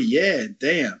 40, yeah,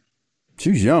 damn. She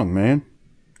was young, man.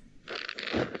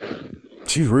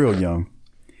 She's real young.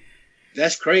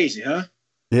 That's crazy, huh?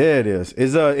 Yeah, it is.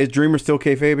 Is Dreamer still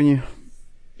kayfabing you?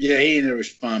 Yeah, he didn't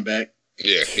respond back.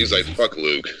 Yeah, he's like, fuck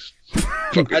Luke.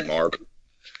 Fucking Mark.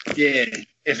 Yeah.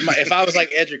 If I was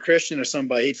like Edge or Christian or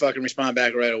somebody, he'd fucking respond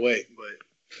back right away.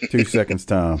 But 2 seconds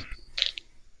time.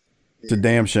 It's a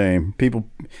damn shame.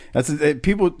 That's a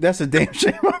damn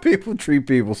shame how people treat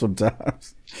people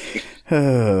sometimes.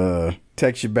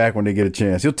 Text you back when they get a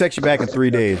chance. He'll text you back in 3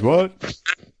 days. What?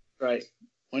 Right.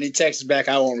 When he texts back,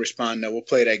 I won't respond. No, we'll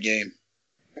play that game.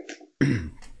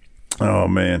 Oh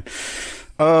man.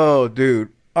 Oh dude.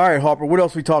 All right, Harper. What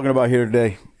else are we talking about here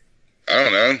today? I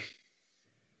don't know.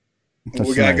 What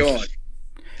we got going?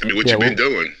 I mean, what you been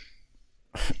doing?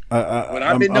 What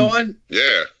I've been doing?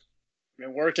 Yeah.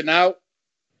 Been working out,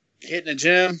 hitting the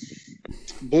gym.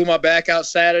 Blew my back out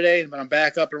Saturday, but I'm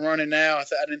back up and running now. I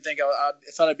didn't think I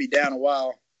thought I'd be down a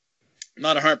while. I'm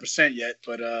not 100% yet,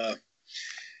 but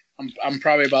I'm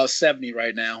probably about 70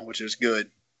 right now, which is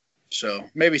good. So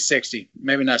maybe 60,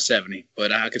 maybe not 70,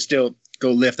 but I could still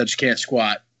go lift. I just can't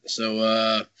squat.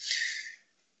 So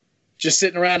just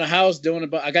sitting around the house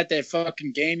doing I got that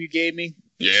fucking game you gave me.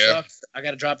 Yeah. I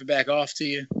got to drop it back off to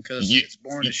you because it's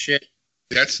boring as shit.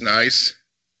 That's nice.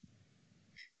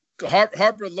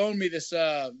 Harper loaned me this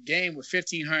game with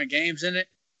 1,500 games in it,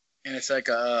 and it's like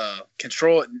a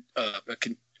control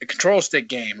stick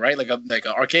game, right? Like an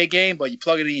arcade game, but you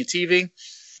plug it in your TV,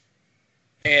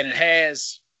 and it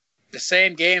has the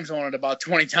same games on it about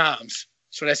 20 times.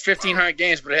 So that's 1,500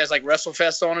 games, but it has like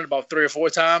WrestleFest on it about 3 or 4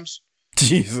 times.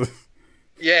 Jesus.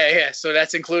 Yeah. So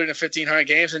that's included in 1,500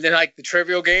 games, and then like the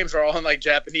trivial games are all in like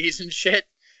Japanese and shit.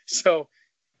 So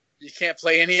you can't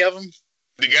play any of them.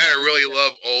 You gotta really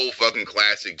love old fucking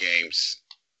classic games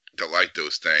to like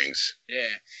those things. Yeah.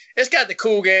 It's got the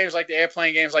cool games like the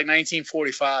airplane games like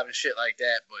 1945 and shit like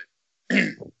that, but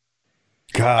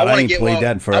God, I ain't played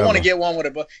that in forever. I want to get one with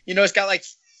it, but it's got like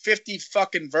 50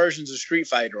 fucking versions of Street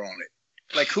Fighter on it.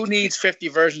 Like who needs 50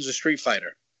 versions of Street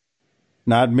Fighter?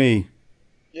 Not me.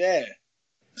 Yeah.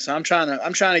 So I'm trying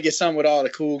to get some with all the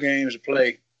cool games to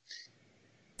play.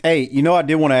 Hey, I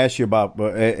did want to ask you about,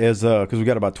 because we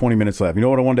got about 20 minutes left. You know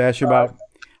what I wanted to ask you about?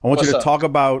 I want you to talk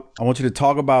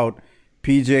about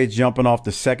PJ jumping off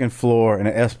the second floor in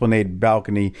an Esplanade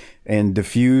balcony and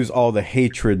diffuse all the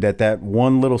hatred that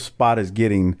one little spot is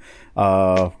getting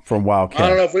from Wildcat. I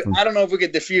don't know if we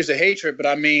could diffuse the hatred, but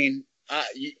I mean,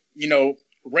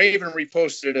 Raven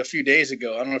reposted it a few days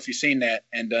ago. I don't know if you've seen that,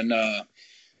 and then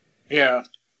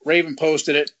Raven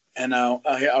posted it, and I'll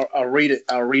read it.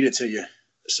 I'll read it to you.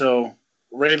 So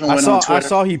Raven went on Twitter. I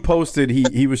saw he posted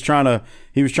he was trying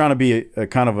to be a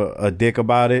kind of a dick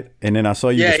about it, and then I saw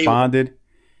you responded.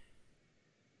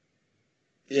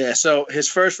 So his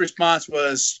first response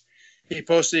was he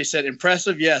posted, he said,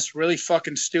 "Impressive, yes. Really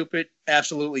fucking stupid,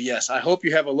 absolutely yes. I hope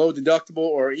you have a low deductible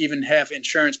or even have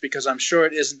insurance because I'm sure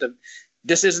this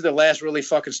isn't the last really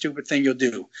fucking stupid thing you'll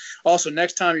do. Also,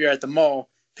 next time you're at the mall,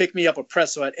 pick me up a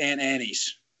pretzel at Aunt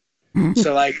Annie's."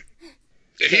 So like.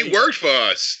 He worked for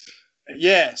us.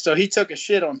 Yeah, so he took a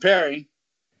shit on Perry,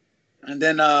 and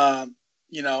then I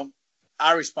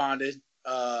responded.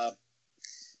 I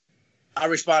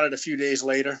responded a few days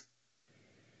later,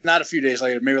 not a few days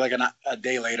later, maybe like a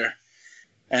day later,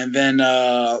 and then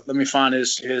let me find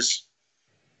his.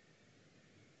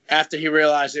 After he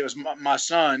realized it was my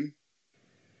son,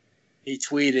 He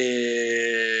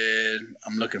tweeted,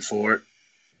 I'm looking for it.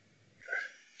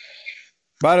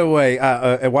 By the way,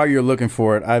 while you're looking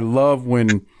for it, I love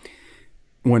when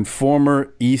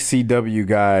former ECW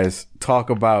guys talk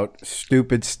about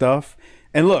stupid stuff.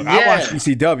 And look, I watch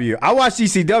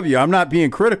ECW. I'm not being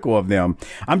critical of them.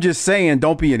 I'm just saying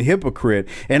don't be a hypocrite.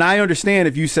 And I understand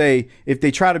if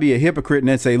they try to be a hypocrite and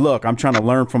then say, look, I'm trying to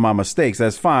learn from my mistakes,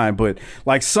 that's fine. But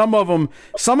like some of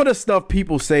the stuff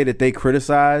people say that they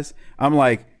criticize, I'm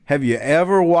like, have you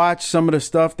ever watched some of the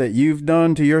stuff that you've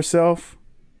done to yourself?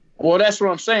 Well, that's what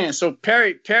I'm saying. So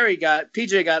PJ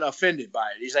got offended by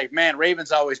it. He's like, man,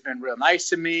 Raven's always been real nice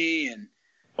to me. And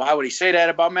why would he say that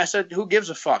about me? I said, who gives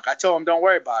a fuck? I told him, don't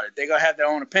worry about it. They're going to have their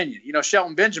own opinion. You know,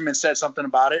 Shelton Benjamin said something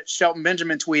about it. Shelton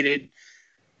Benjamin tweeted,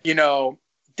 you know,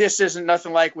 this isn't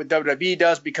nothing like what WWE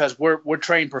does because we're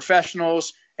trained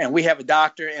professionals and we have a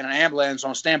doctor and an ambulance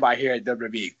on standby here at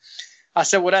WWE. I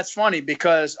said, well, that's funny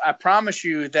because I promise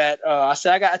you that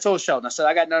I told Shelton, I said,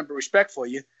 I got nothing but respect for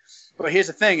you. But here's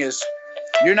the thing is,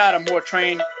 you're not a more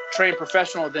trained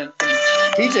professional than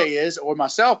PJ is or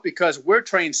myself because we're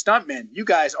trained stuntmen. You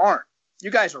guys aren't.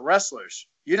 You guys are wrestlers.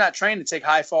 You're not trained to take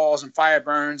high falls and fire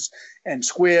burns and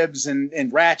squibs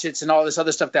and ratchets and all this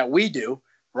other stuff that we do,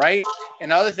 right?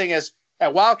 And the other thing is,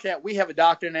 at Wildcat, we have a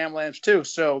doctor and ambulance too.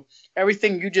 So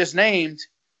everything you just named,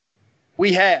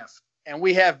 we have. And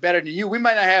we have better than you. We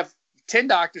might not have 10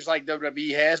 doctors like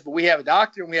WWE has, but we have a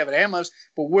doctor and we have an ambulance,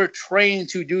 but we're trained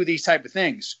to do these type of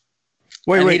things.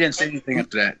 Wait. He didn't say anything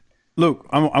after that. Luke,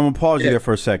 I'm going to pause you there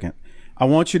for a second. I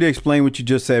want you to explain what you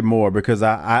just said more because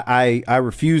I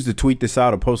refuse to tweet this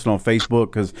out or post it on Facebook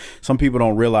because some people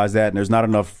don't realize that and there's not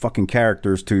enough fucking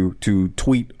characters to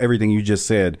tweet everything you just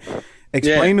said.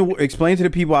 Explain to the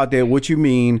people out there what you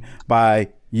mean by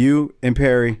you and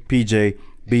Perry, PJ,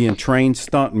 being trained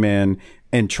stuntmen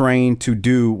and trained to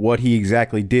do what he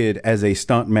exactly did as a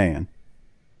stunt man.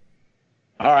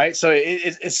 All right, so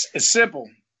it's simple.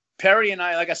 Perry and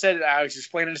I, like I said, I was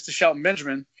explaining this to Shelton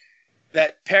Benjamin,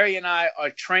 that Perry and I are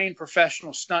trained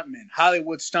professional stuntmen,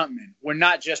 Hollywood stuntmen. We're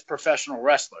not just professional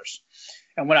wrestlers.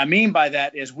 And what I mean by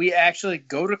that is we actually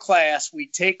go to class, we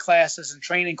take classes and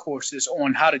training courses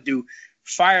on how to do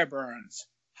fire burns,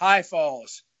 high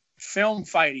falls, film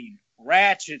fighting,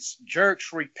 ratchets,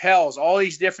 jerks, repels, all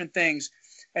these different things.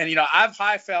 And, you know, I've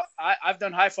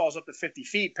done high falls up to 50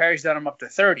 feet. Perry's done them up to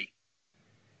 30.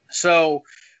 So,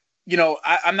 you know,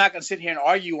 I'm not going to sit here and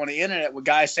argue on the internet with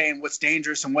guys saying what's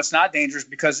dangerous and what's not dangerous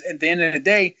because at the end of the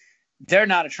day, they're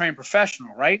not a trained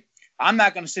professional, right? I'm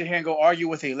not going to sit here and go argue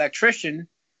with an electrician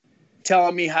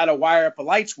telling me how to wire up a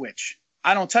light switch.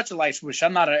 I don't touch a light switch.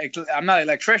 I'm not an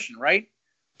electrician, right?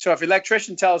 So if an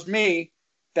electrician tells me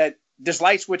that this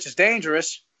light switch is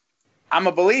dangerous, I'm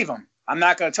going to believe him. I'm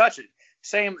not going to touch it.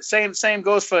 Same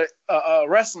goes for a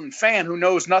wrestling fan who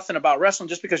knows nothing about wrestling.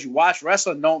 Just because you watch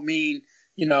wrestling don't mean,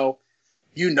 you know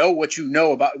what you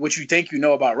know about what you think you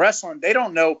know about wrestling. They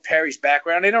don't know Perry's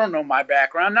background. They don't know my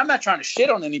background. And I'm not trying to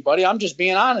shit on anybody. I'm just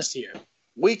being honest here.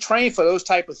 We train for those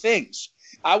type of things.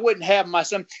 I wouldn't have my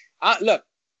son. Look,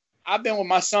 I've been with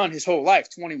my son his whole life,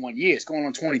 21 years, going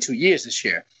on 22 years this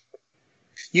year.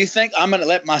 You think I'm going to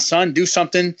let my son do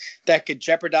something that could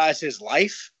jeopardize his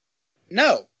life?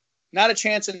 No. Not a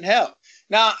chance in hell.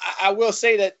 Now, I will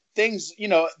say that things, you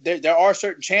know, there are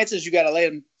certain chances you got to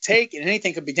let him take, and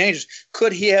anything could be dangerous.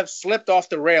 Could he have slipped off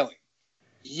the railing?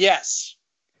 Yes.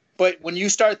 But when you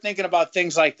start thinking about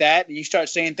things like that, and you start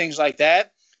saying things like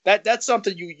that, that's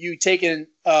something you take in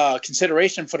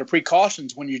consideration for the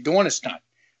precautions when you're doing a stunt,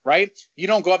 right? You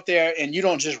don't go up there and you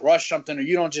don't just rush something or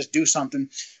you don't just do something.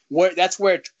 That's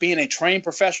where being a trained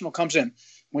professional comes in.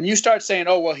 When you start saying,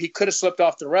 oh, well, he could have slipped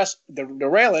off the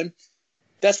railing,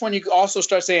 that's when you also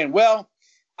start saying, well,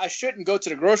 I shouldn't go to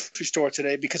the grocery store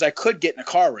today because I could get in a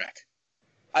car wreck.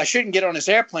 I shouldn't get on this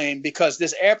airplane because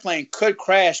this airplane could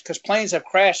crash because planes have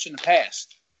crashed in the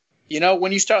past. You know,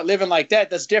 when you start living like that,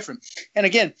 that's different. And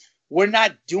again, we're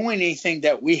not doing anything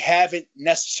that we haven't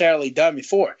necessarily done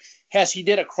before. Has he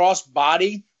did a cross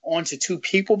body onto two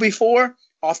people before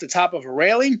off the top of a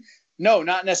railing? No,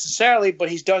 not necessarily, but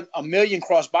he's done a million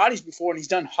cross bodies before and he's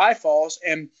done high falls.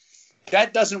 And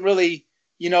that doesn't really,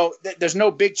 you know, there's no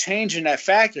big change in that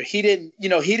factor. He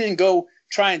didn't go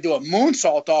try and do a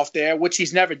moonsault off there, which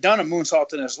he's never done a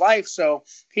moonsault in his life. So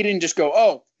he didn't just go,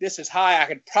 oh, this is high. I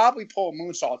could probably pull a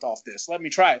moonsault off this. Let me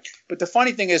try it. But the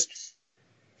funny thing is,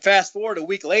 fast forward a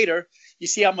week later, you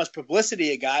see how much publicity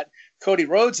it got. Cody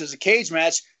Rhodes does a cage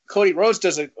match. Cody Rhodes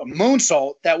does a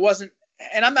moonsault that wasn't,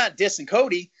 and I'm not dissing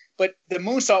Cody, but the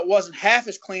moonsault wasn't half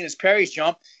as clean as Perry's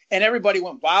jump. And everybody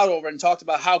went wild over it and talked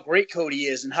about how great Cody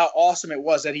is and how awesome it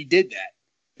was that he did that,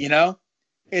 you know?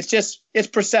 it's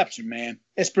perception, man.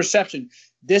 It's perception.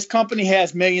 This company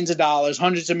has millions of dollars,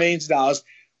 hundreds of millions of dollars.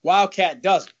 Wildcat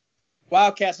doesn't.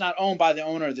 Wildcat's not owned by the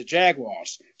owner of the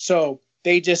Jaguars. So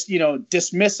they just,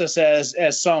 dismiss us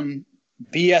as some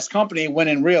BS company when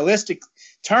in realistic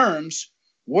terms,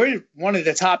 we're one of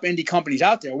the top indie companies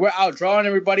out there. We're outdrawing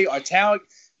everybody. Our talent,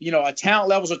 our talent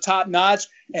levels are top notch.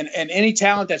 And any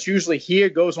talent that's usually here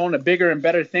goes on to bigger and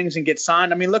better things and gets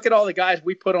signed. I mean, look at all the guys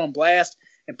we put on blast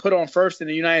and put on first in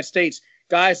the United States.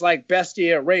 Guys like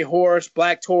Bestia, Ray Horace,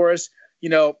 Black Taurus.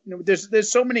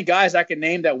 There's so many guys I can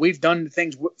name that we've done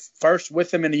things first with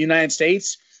them in the United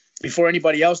States before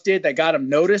anybody else did that got them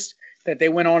noticed, that they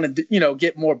went on to,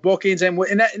 get more bookings. And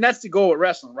that's the goal with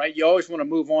wrestling, right? You always want to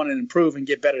move on and improve and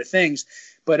get better things.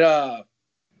 But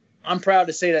I'm proud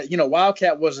to say that,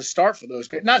 Wildcat was a start for those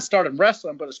guys. Not start in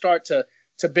wrestling, but a start to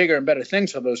bigger and better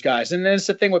things for those guys. And then it's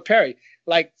the thing with Perry.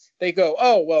 Like, they go,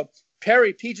 oh, well,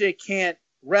 PJ can't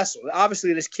wrestle.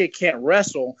 Obviously, this kid can't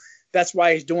wrestle. That's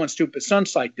why he's doing stupid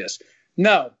stunts like this.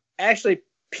 No, actually,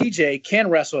 PJ can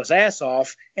wrestle his ass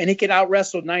off, and he can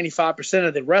out-wrestle 95%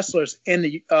 of the wrestlers in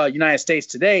the United States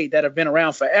today that have been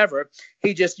around forever.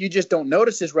 You just don't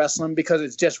notice his wrestling because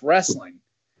it's just wrestling.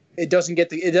 It doesn't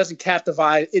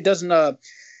captivate. It doesn't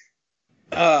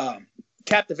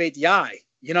captivate the eye.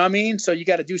 You know what I mean? So you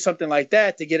got to do something like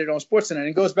that to get it on SportsCenter. And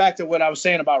it goes back to what I was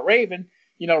saying about Raven.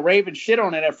 Raven shit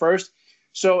on it at first.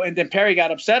 So, and then Perry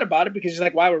got upset about it because he's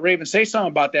like, why would Raven say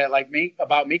something about that,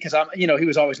 about me? Because he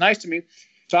was always nice to me.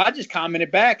 So I just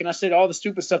commented back and I said all the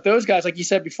stupid stuff. Those guys, like you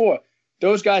said before,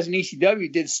 those guys in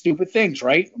ECW did stupid things,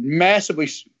 right? Massively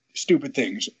stupid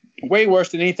things. Way worse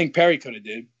than anything Perry could have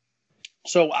did.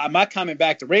 So my comment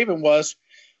back to Raven was,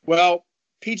 well,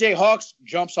 PJ Hawks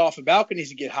jumps off of balconies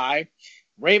to get high.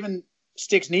 Raven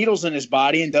sticks needles in his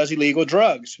body and does illegal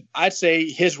drugs. I'd say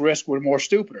his risks were more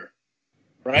stupider.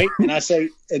 Right. And I say,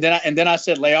 and then I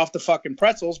said, lay off the fucking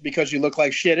pretzels because you look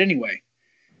like shit anyway.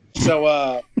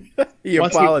 So, he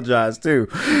apologized too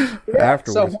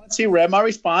afterwards. So once he read my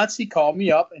response, he called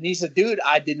me up and he said, dude,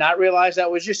 I did not realize that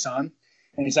was your son.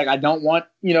 And he's like, I don't want,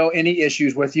 any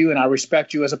issues with you. And I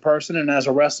respect you as a person and as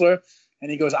a wrestler. And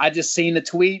he goes, I just seen the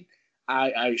tweet.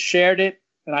 I shared it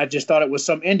and I just thought it was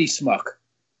some indie schmuck.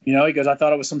 He goes, I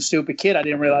thought it was some stupid kid. I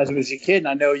didn't realize it was your kid. And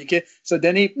I know you kid. So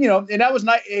then he, and that was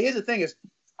nice. Here's the thing is,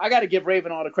 I got to give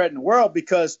Raven all the credit in the world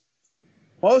because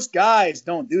most guys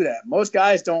don't do that. Most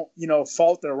guys don't,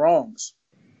 fault their wrongs.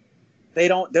 They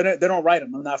don't write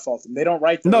them. I'm not faulting them. They don't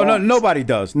write them. No, nobody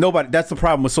does. Nobody. That's the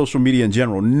problem with social media in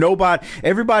general.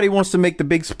 Everybody wants to make the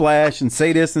big splash and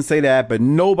say this and say that, but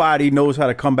nobody knows how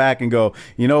to come back and go,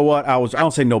 you know what? I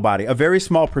don't say nobody. A very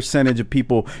small percentage of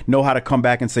people know how to come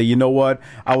back and say, you know what?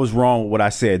 I was wrong with what I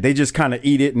said. They just kind of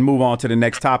eat it and move on to the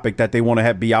next topic that they want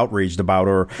to be outraged about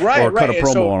or cut a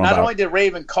promo on about. Not only did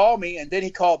Raven call me and then he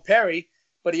called Perry,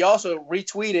 but he also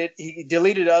retweeted. He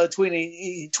deleted the other tweet.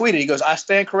 He tweeted. He goes, I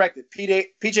stand corrected.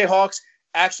 PJ Hawks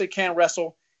actually can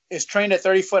wrestle. Is trained at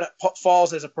 30-foot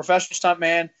falls as a professional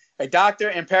stuntman. A doctor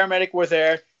and paramedic were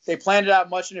there. They planned it out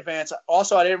much in advance.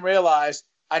 Also, I didn't realize.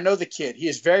 I know the kid. He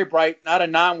is very bright, not a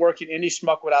non-working indie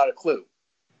schmuck without a clue.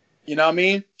 You know what I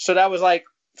mean? So that was like,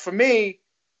 for me,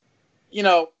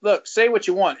 look, say what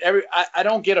you want. I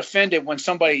don't get offended when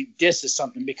somebody disses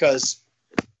something because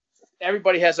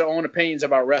everybody has their own opinions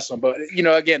about wrestling. But,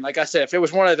 again, like I said, if it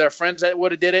was one of their friends that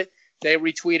would have did it, they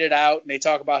retweet it out and they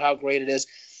talk about how great it is.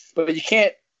 But you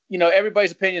can't,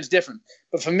 everybody's opinion is different.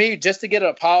 But for me, just to get an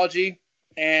apology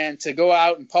and to go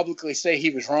out and publicly say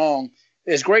he was wrong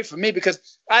is great for me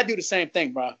because I do the same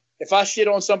thing, bro. If I shit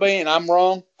on somebody and I'm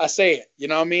wrong, I say it. You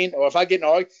know what I mean? Or if I get in an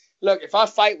argument, look, if I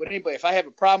fight with anybody, if I have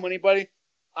a problem with anybody,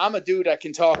 I'm a dude that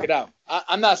can talk it out.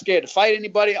 I'm not scared to fight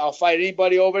anybody. I'll fight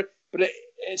anybody over it. But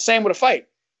same with a fight.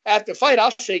 After a fight,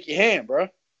 I'll shake your hand, bro.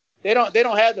 They don't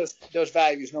have those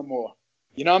values no more.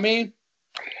 You know what I mean?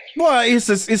 Well,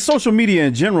 it's social media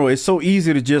in general. It's so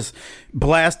easy to just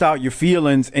blast out your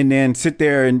feelings and then sit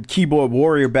there and keyboard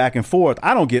warrior back and forth.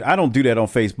 I don't do that on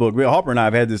Facebook. Real Harper and I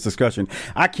have had this discussion.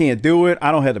 I can't do it.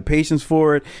 I don't have the patience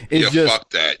for it. It's just fuck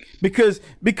that.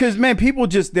 Because man, people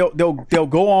just they'll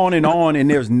go on and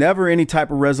there's never any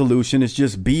type of resolution. It's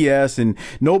just BS and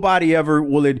nobody ever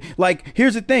will it. Like,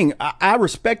 here's the thing. I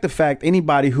respect the fact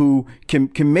anybody who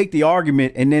can make the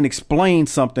argument and then explain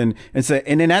something and say,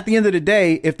 and then at the end of the day,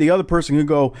 if the other person can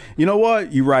go, you know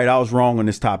what, you're right, I was wrong on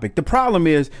this topic. The problem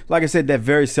is, like I said, that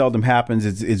very seldom happens.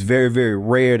 It's very, very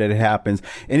rare that it happens.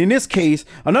 And in this case,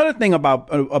 another thing about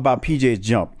PJ's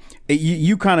jump,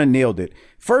 you kind of nailed it.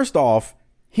 First off,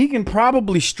 he can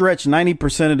probably stretch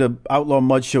 90% of the Outlaw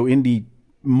Mud Show indie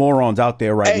morons out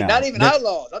there right now. Not even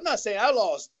outlaws. I'm not saying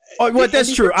outlaws. Oh, well,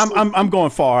 that's true. I'm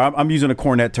going far. I'm using a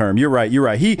Cornette term. You're right.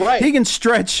 He can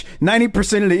stretch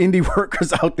 90% of the indie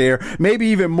workers out there, maybe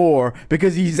even more,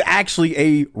 because he's actually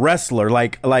a wrestler.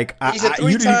 Like he's a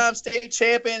 3-time state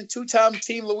champion, 2-time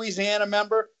Team Louisiana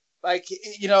member. Like,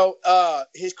 you know,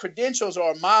 his credentials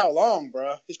are a mile long,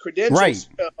 bro. His credentials,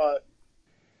 right?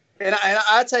 And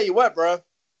I tell you what, bro.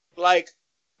 Like,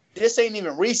 this ain't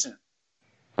even recent.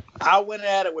 I went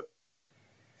at it with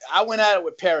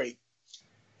Perry,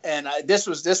 and this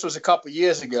was a couple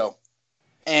years ago.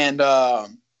 And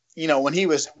you know, when he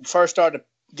was first started to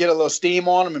get a little steam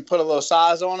on him and put a little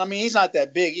size on him. I mean, he's not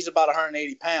that big. He's about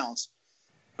 180 pounds.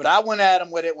 But I went at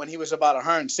him with it when he was about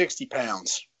 160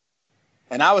 pounds.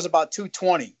 And I was about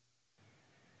 220.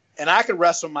 And I could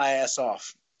wrestle my ass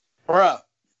off. Bruh,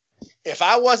 if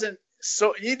I wasn't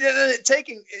so you didn't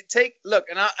look,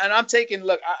 and I'm taking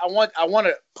look, I want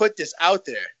to put this out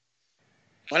there.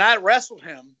 When I wrestled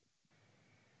him,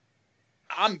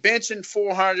 I'm benching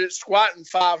 400, squatting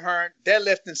 500,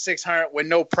 deadlifting 600 with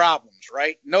no problems,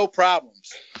 right? No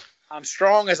problems. I'm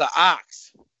strong as an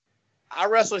ox. I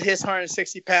wrestled his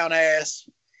 160-pound ass,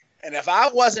 and if I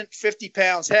wasn't 50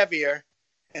 pounds heavier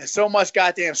and so much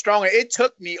goddamn stronger, it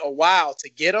took me a while to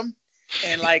get him,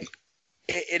 and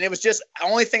it was just the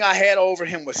only thing I had over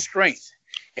him was strength.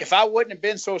 If I wouldn't have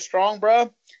been so strong,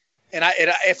 bro,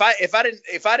 if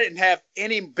I didn't have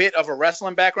any bit of a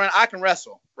wrestling background, I can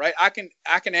wrestle, right? I can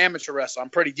amateur wrestle. I'm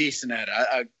pretty decent at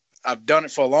it. I've done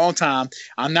it for a long time.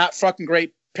 I'm not fucking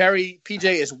great. PJ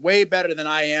is way better than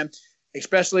I am,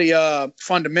 especially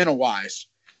fundamental wise,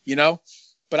 you know.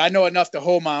 But I know enough to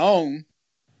hold my own.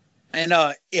 And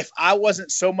if I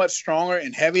wasn't so much stronger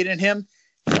and heavier than him,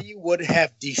 he would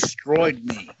have destroyed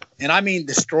me, and I mean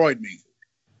destroyed me.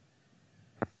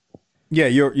 Yeah,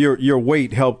 your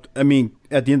weight helped. I mean,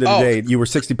 at the end of the day, you were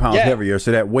 60 pounds heavier,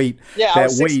 so that weight. Yeah, I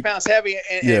was 60 pounds heavier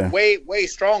and way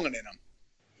stronger than him.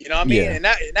 You know what I mean? Yeah.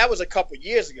 And that was a couple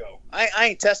years ago. I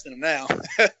ain't testing him now.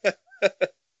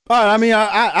 I mean,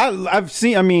 I've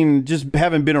seen. I mean, just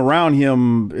having been around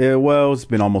him. Well, it's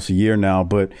been almost a year now,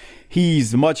 but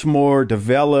he's much more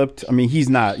developed. I mean, he's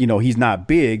not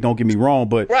big. Don't get me wrong,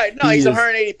 but right. No, he's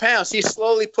 180 pounds. He's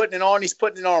slowly putting it on. He's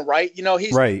putting it on right. You know,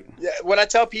 he's right. What I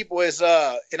tell people is,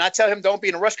 and I tell him don't be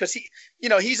in a rush because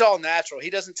he's all natural. He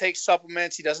doesn't take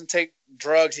supplements. He doesn't take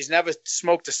drugs. He's never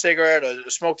smoked a cigarette or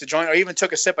smoked a joint or even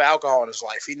took a sip of alcohol in his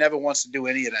life. He never wants to do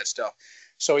any of that stuff.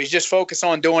 So he's just focused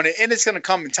on doing it, and it's going to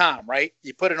come in time, right?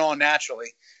 You put it on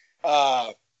naturally.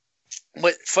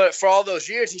 But for all those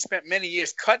years, he spent many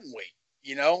years cutting weight,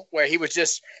 you know, where he was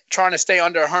just trying to stay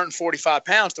under 145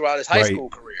 pounds throughout his high school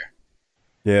career.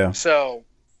 Yeah. So,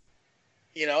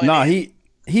 you know. No, he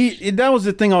that was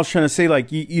the thing I was trying to say.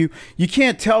 Like, you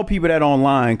can't tell people that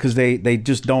online because they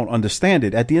just don't understand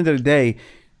it. At the end of the day,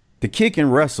 the kid can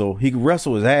wrestle. He can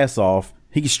wrestle his ass off.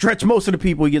 He can stretch most of the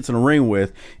people he gets in the ring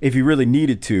with if he really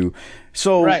needed to.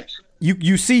 So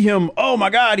you see him, oh my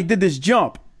God, he did this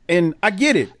jump. And I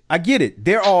get it.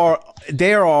 There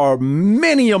are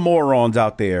many morons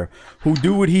out there who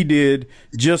do what he did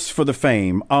just for the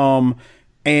fame.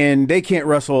 And they can't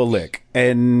wrestle a lick.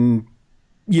 And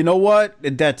you know what?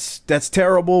 That's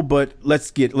terrible, but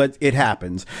it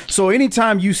happens. So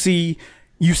anytime you see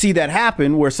that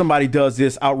happen where somebody does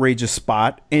this outrageous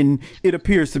spot and it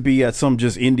appears to be at some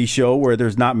just indie show where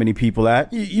there's not many people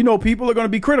at, you know, people are going to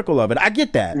be critical of it. I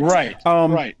get that. Right.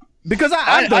 Right. Because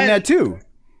I've done that too.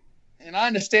 And I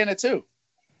understand it too.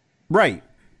 Right.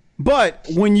 But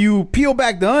when you peel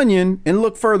back the onion and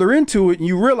look further into it, and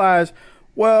you realize,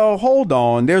 well, hold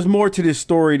on, there's more to this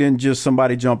story than just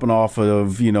somebody jumping off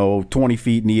of, 20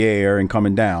 feet in the air and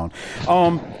coming down.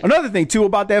 Another thing too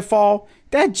about that fall,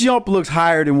 that jump looks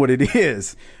higher than what it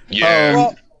is. Yeah.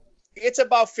 Well, it's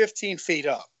about 15 feet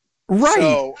up. Right.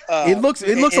 So, it looks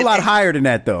a lot higher than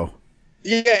that, though.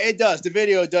 Yeah, it does. The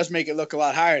video does make it look a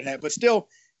lot higher than that, but still,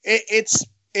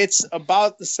 it's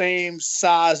about the same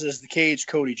size as the cage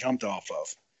Cody jumped off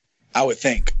of, I would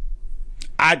think.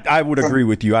 I would agree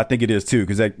with you. I think it is too,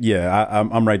 because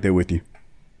I'm right there with you.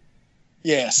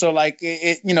 Yeah. So like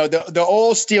the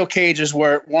old steel cages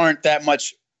weren't that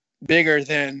much bigger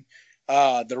than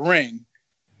the ring.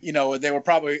 You know, they were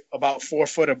probably about 4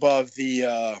 foot above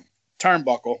the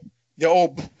turnbuckle. The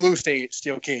old blue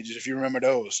steel cages, if you remember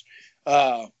those.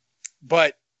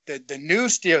 But the new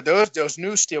steel, those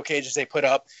new steel cages they put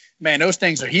up, man, those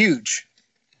things are huge,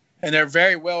 and they're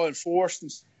very well enforced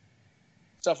and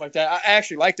stuff like that. I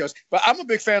actually like those, but I'm a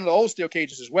big fan of the old steel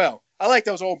cages as well. I like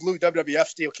those old blue WWF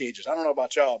steel cages. I don't know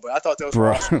about y'all, but I thought those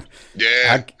were awesome.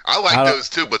 Yeah, I like those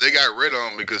too, but they got rid of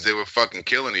them because they were fucking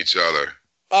killing each other.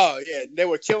 Oh yeah, they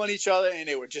were killing each other, and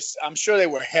they were just—I'm sure they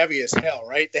were heavy as hell,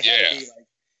 right? They had to be like.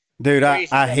 Dude,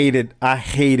 I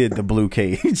hated the blue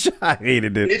cage. I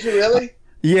hated it. Did you really?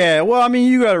 Yeah, well, I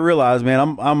mean, you got to realize,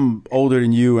 man, I'm older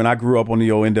than you, and I grew up on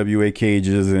the old NWA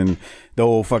cages and the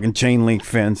old fucking chain link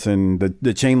fence, and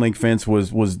the chain link fence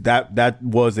was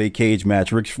a cage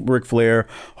match. Ric Flair,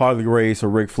 Harley Race, or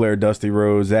Ric Flair, Dusty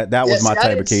Rhodes. That was my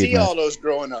type of cage match. I didn't see all those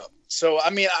growing up. So I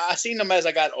mean, I seen them as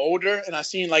I got older, and I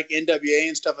seen like NWA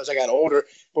and stuff as I got older.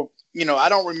 But I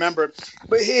don't remember.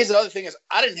 But here's the other thing: is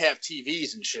I didn't have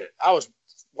TVs and shit. I was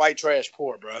white trash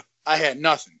poor, bro. I had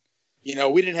nothing.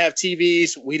 We didn't have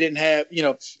TVs. We didn't have,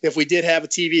 if we did have a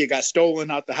TV, it got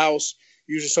stolen out the house.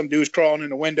 Usually some dudes crawling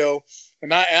in the window.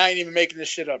 And I ain't even making this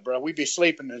shit up, bro. We'd be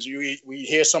sleeping as we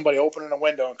hear somebody opening the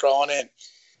window and crawling in.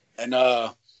 And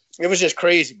it was just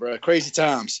crazy, bro. Crazy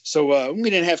times. So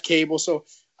we didn't have cable. So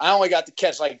I only got to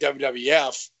catch like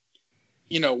WWF,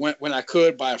 when I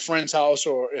could by a friend's house,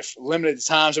 or if limited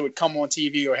times it would come on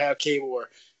TV or have cable, or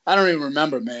I don't even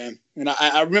remember, man. And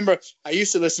I remember I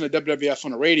used to listen to WWF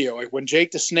on the radio. Like when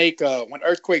Jake the Snake, when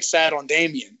Earthquake sat on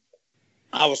Damien,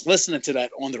 I was listening to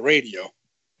that on the radio.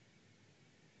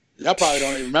 Y'all probably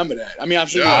don't even remember that. I mean, I'm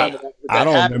sure you remember that. I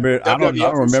don't remember it. I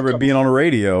don't remember it being on the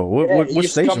radio. What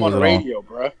station was it on? On the radio,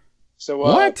 bro. So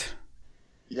what?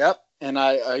 Yep. And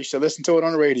I used to listen to it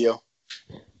on the radio.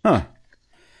 Huh.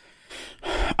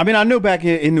 I mean, I know back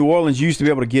in New Orleans, you used to be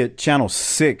able to get Channel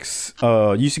 6.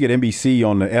 You used to get NBC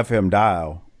on the FM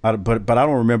dial. But I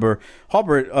don't remember.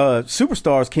 Harper,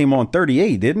 Superstars came on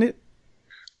 38, didn't it?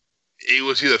 It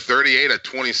was either 38 or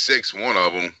 26, one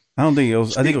of them. I think it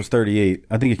was 38.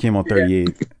 I think it came on 38.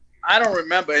 Yeah. I don't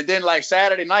remember. And then like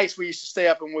Saturday nights, we used to stay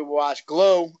up and we would watch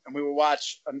Glow, and we would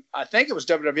watch, I think it was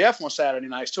WWF on Saturday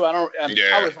nights too. I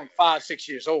was like 5-6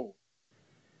 years old,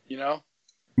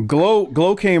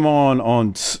 Glow came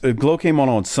on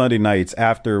Sunday nights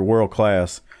after World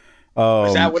Class.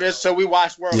 Is that what it is? So we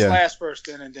watched World Class first,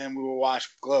 and then we would watch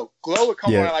Glow. Glow would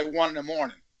come on at like 1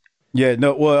 a.m. Yeah,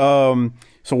 no. Well,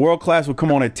 so World Class would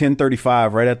come on at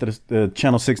 10:35, right after the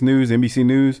Channel 6 News, NBC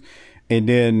News, and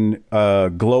then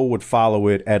Glow would follow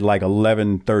it at like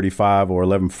 11:35 or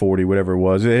 11:40, whatever it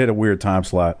was. It had a weird time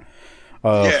slot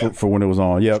for when it was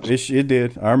on. Yep, it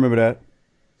did. I remember that.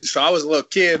 So I was a little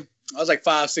kid. I was like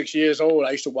 5-6 years old.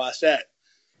 I used to watch that.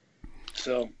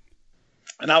 So,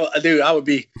 and I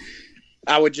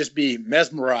would just be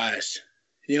mesmerized.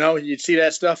 You'd see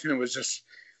that stuff, and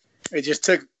it just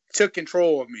took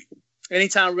control of me.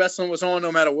 Anytime wrestling was on,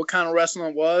 no matter what kind of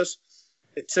wrestling it was,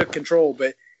 it took control.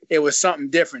 But it was something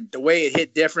different. The way it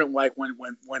hit different, like when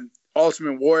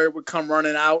Ultimate Warrior would come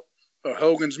running out, or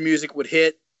Hogan's music would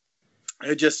hit.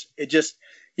 It just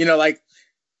like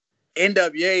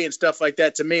NWA and stuff like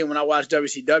that, to me, when I watched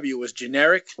WCW, was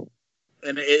generic.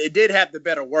 And it did have the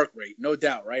better work rate, no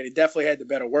doubt, right? It definitely had the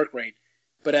better work rate.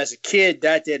 But as a kid,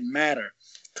 that didn't matter.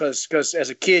 Because as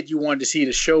a kid, you wanted to see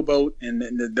the showboat and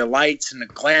the lights and the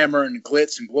glamour and the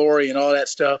glitz and glory and all that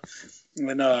stuff.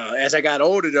 And as I got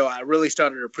older, though, I really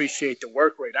started to appreciate the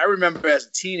work rate. I remember as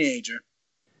a teenager,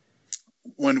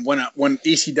 when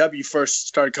ECW first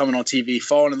started coming on TV,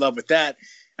 falling in love with that.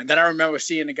 And then I remember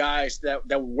seeing the guys that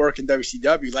would work in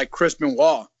WCW, like Chris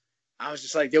Benoit. I was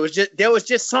just like, there was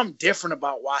just something different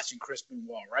about watching Chris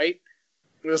Benoit, right?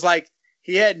 It was like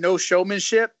he had no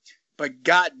showmanship, but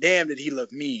goddamn did he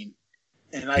look mean.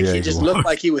 And like he just looked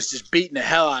like he was just beating the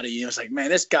hell out of you. It was like, man,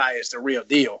 this guy is the real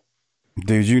deal.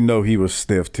 Dude, he was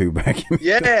stiff too back in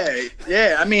the day.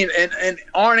 Yeah. I mean, and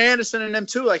Arn Anderson and them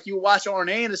too. Like you watch Arn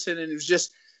Anderson, and it was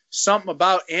just something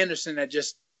about Anderson that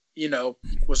just,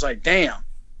 was like, damn.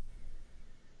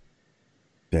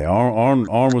 Yeah, Arn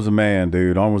was a man,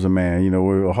 dude. Arn was a man.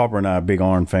 Harper and I are big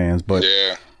Arn fans, but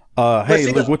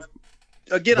hey, look what.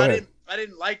 Again, I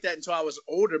didn't like that until I was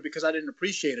older because I didn't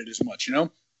appreciate it as much.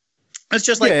 It's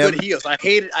just like good heels. I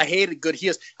hated good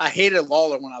heels. I hated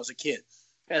Lawler when I was a kid.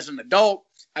 As an adult,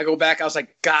 I go back. I was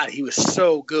like, God, he was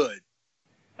so good,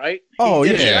 right?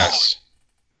 Yes.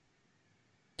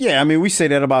 Yeah, I mean, we say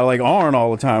that about like Arn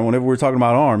all the time. Whenever we're talking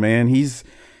about Arn, man, he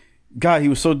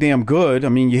was so damn good. I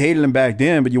mean, you hated him back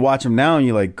then, but you watch him now and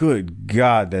you're like, good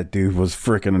God, that dude was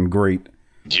freaking great.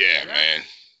 Yeah, man.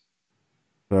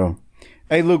 So,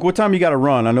 hey, Luke, what time you got to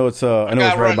run? I know it's right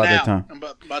about that time. I'm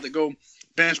about to go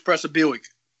bench press a Buick.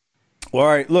 Well, all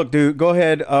right, look, dude, go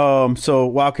ahead. So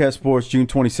Wildcat Sports, June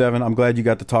 27. I'm glad you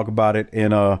got to talk about it,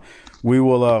 and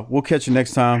we'll catch you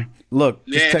next time. Look,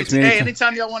 just text me.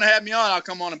 Anytime y'all want to have me on, I'll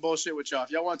come on and bullshit with y'all.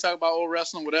 If y'all want to talk about old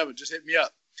wrestling, whatever, just hit me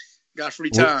up. Got free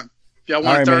time. If y'all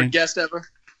want a third guest ever,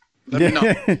 let me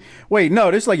know. Wait,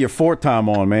 no, this is like your fourth time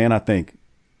on, man, I think.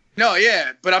 No,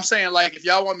 yeah, but I'm saying like if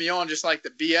y'all want me on just like the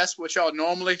BS with y'all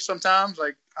normally sometimes,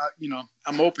 like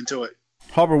I'm open to it.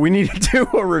 Harper, we need to do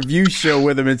a review show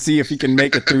with him and see if he can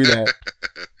make it through that.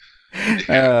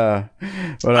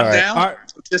 But I'm down. All right.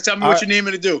 Just tell me what you need me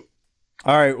to do.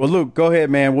 All right. Well, Luke, go ahead,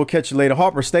 man. We'll catch you later.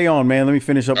 Harper, stay on, man. Let me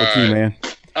finish up with you, man.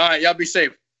 All right. Y'all be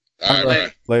safe. All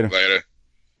right. Later.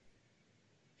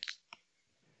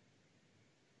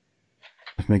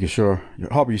 Just making sure.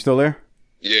 Harper, you still there?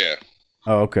 Yeah.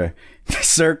 Oh, okay.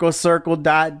 Circle,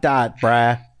 dot,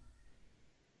 bruh.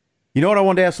 You know what I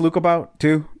wanted to ask Luke about,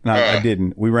 too? No, I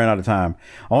didn't. We ran out of time.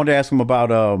 I wanted to ask him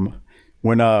about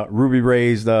when Ruby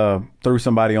Rays threw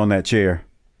somebody on that chair.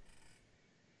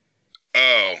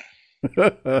 Oh.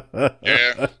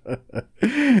 Yeah.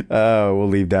 We'll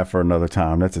leave that for another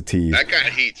time. That's a tease. That got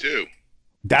heat, too.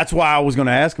 That's why I was going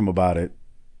to ask him about it.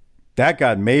 That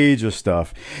got major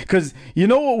stuff. Because you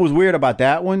know what was weird about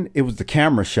that one? It was the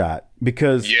camera shot.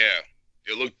 Because yeah,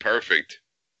 it looked perfect.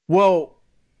 Well,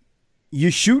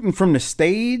 you're shooting from the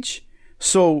stage,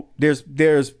 so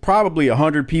there's probably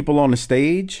 100 people on the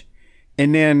stage,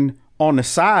 and then on the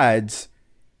sides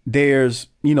there's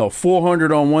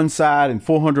 400 on one side and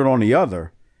 400 on the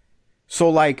other. So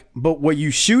like, but where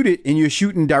you shoot it and you're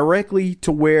shooting directly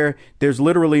to where there's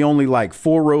literally only like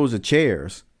 4 rows of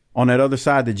chairs on that other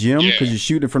side of the gym because you're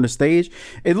shooting from the stage.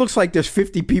 It looks like there's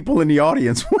 50 people in the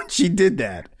audience when she did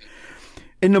that.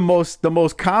 And the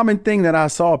most common thing that I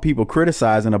saw people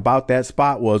criticizing about that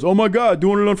spot was, oh my God,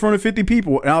 doing it in front of 50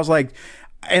 people. And I was like,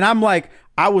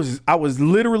 I was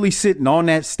literally sitting on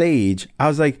that stage. I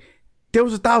was like, there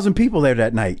was 1,000 people there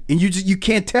that night, and you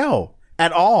can't tell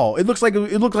at all. It looked like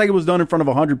it was done in front of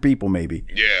 100 people, maybe.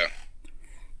 Yeah,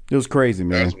 it was crazy,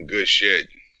 man. That's some good shit.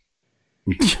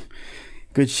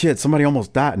 Good shit. Somebody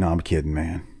almost died. No, I'm kidding,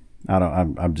 man.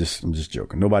 I'm just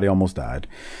joking. Nobody almost died.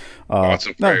 Thoughts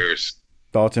and prayers.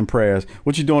 Thoughts and prayers.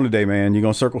 What you doing today, man? You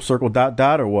gonna circle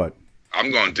dot or what?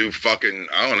 I'm gonna do fucking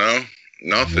I don't know,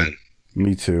 nothing.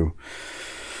 Me too.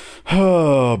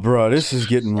 Oh, bro, this is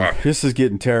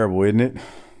getting terrible, isn't it?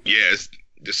 Yeah,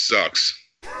 this sucks.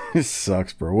 This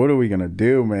sucks, bro. What are we gonna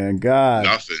do, man? God,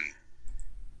 nothing.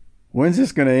 When's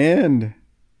this gonna end?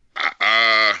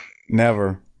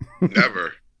 Never.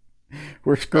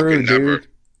 We're screwed, dude.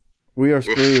 We are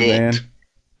screwed, man.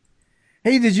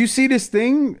 Hey, did you see this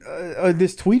thing?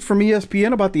 This tweet from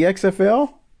ESPN about the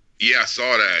XFL? Yeah, I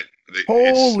saw that.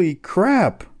 Holy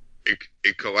crap!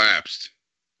 It collapsed.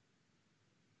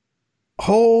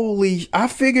 I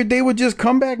figured they would just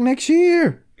come back next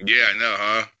year. Yeah, I know,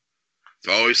 huh? It's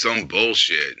always some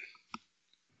bullshit.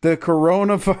 The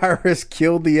coronavirus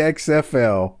killed the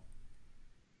XFL.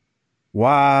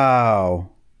 Wow.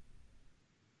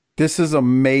 This is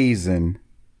amazing.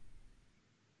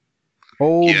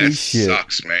 Holy shit.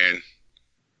 Sucks, man.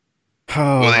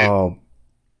 Oh.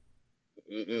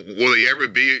 Will they ever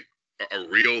be a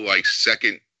real, like,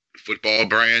 second football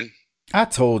brand? I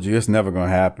told you, it's never going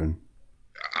to happen.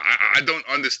 I don't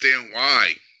understand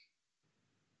why.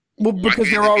 Well, because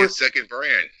there already a second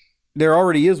brand. There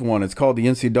already is one. It's called the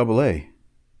NCAA.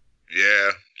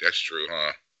 Yeah, that's true,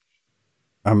 huh?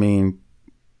 I mean,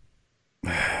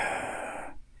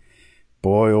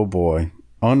 boy, oh boy,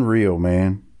 unreal,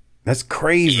 man. That's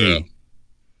crazy.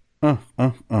 Yeah.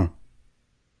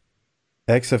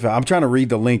 XFL. I'm trying to read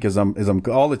the link as I'm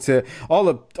all it said. All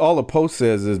the post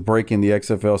says is breaking the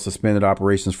XFL suspended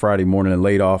operations Friday morning and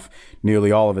laid off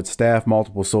nearly all of its staff.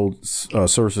 Multiple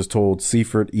sources told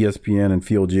Seifert, ESPN, and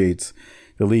Field Yates.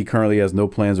 The league currently has no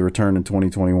plans to return in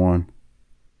 2021.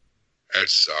 That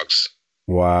sucks.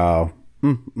 Wow.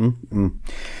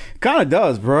 Kind of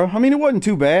does, bro. I mean, it wasn't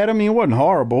too bad. I mean, it wasn't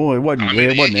horrible. It wasn't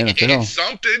NFL. It's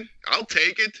something. I'll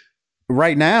take it.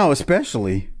 Right now,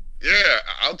 especially. Yeah,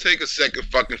 I'll take a second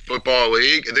fucking football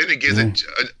league, and then it gives a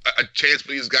chance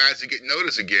for these guys to get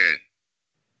noticed again.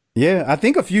 Yeah, I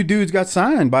think a few dudes got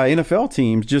signed by NFL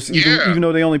teams, even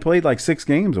though they only played like 6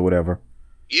 games or whatever.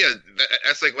 Yeah,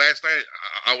 that's like last night.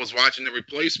 I was watching The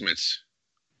Replacements.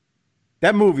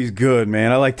 That movie's good,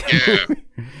 man. I like that movie.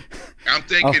 I'm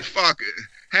thinking, fuck,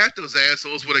 half those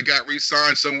assholes would have got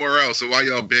re-signed somewhere else, so why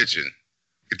y'all bitching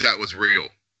if that was real?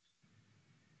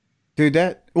 Dude,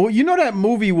 that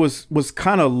movie was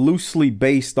kind of loosely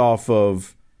based off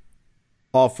of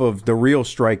the real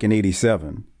strike in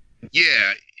 '87.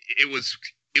 Yeah, it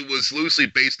was loosely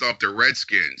based off the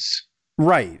Redskins.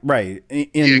 Right.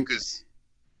 Yeah,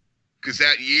 because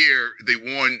that year they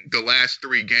won the last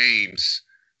 3 games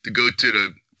to go to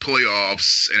the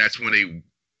playoffs, and that's when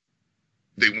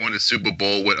they won the Super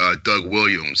Bowl with Doug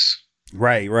Williams.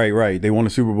 Right. They won the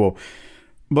Super Bowl,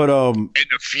 but and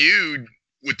the feud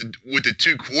with the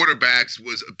 2 quarterbacks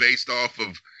was based off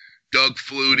of Doug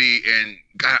Flutie, and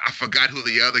God, I forgot who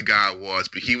the other guy was,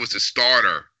 but he was the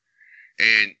starter,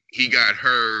 and he got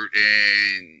hurt,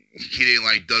 and he didn't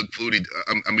like Doug Flutie.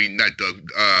 I mean, not Doug.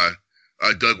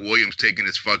 Doug Williams taking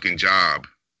his fucking job.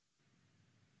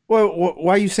 Well,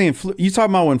 why are you saying you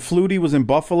talking about when Flutie was in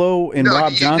Buffalo and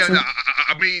Rob Johnson? No,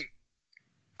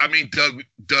 I mean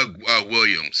Doug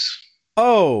Williams.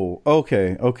 Oh,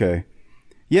 okay.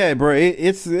 Yeah, bro.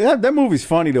 It's that movie's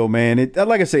funny though, man.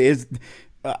 Like I say, it's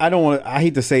I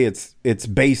hate to say it's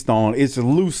based on. It's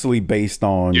loosely based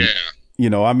on. Yeah. You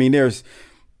know, I mean, there's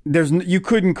you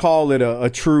couldn't call it a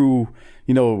true.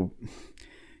 You know.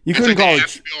 You couldn't call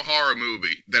it a horror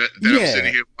movie that I'm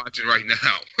sitting here watching right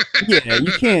now.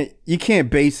 Yeah, you can't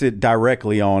base it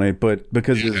directly on it, but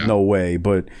because there's no way,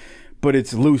 but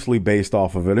it's loosely based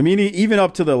off of it. I mean, even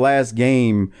up to the last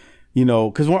game, you know,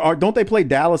 because don't they play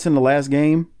Dallas in the last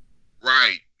game?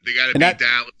 Right, they got to beat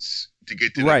Dallas to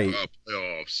get to the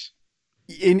playoffs.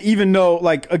 And even though,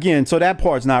 like, again, so that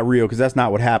part's not real because that's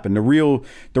not what happened. The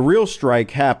real strike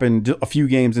happened a few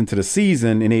games into the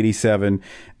season in '87,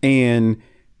 and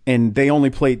they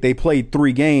played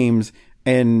 3 games,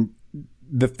 and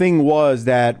the thing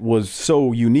that was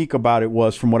so unique about it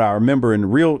was, from what I remember, in the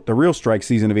real strike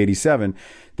season of '87,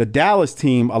 the Dallas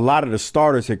team, a lot of the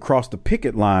starters had crossed the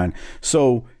picket line,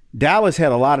 so Dallas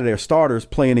had a lot of their starters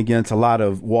playing against a lot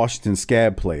of Washington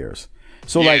Scab players.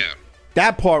 So like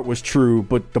that part was true,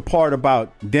 but the part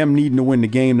about them needing to win the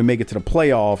game to make it to the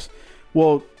playoffs,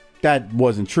 well, that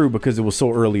wasn't true because it was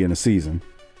so early in the season.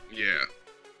 Yeah.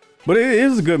 But it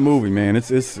is a good movie, man. It's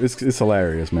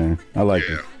hilarious, man. I like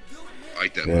it. I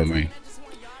like that movie. Man.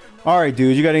 All right,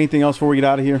 dude. You got anything else before we get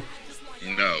out of here?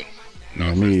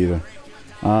 No, me either.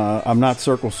 I'm not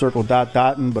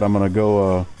dotting, but I'm gonna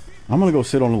go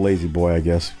sit on the lazy boy, I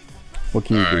guess. What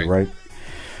can you do, right?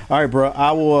 All right, bro.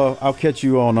 I'll catch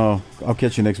you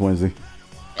next Wednesday.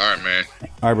 All right, man.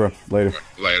 All right, bro.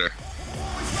 Later.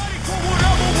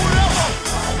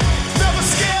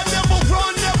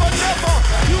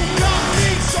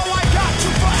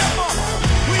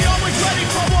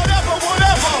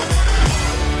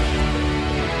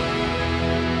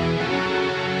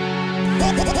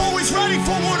 Always ready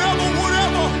for whatever.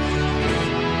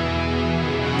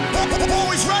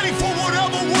 Always ready for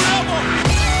whatever.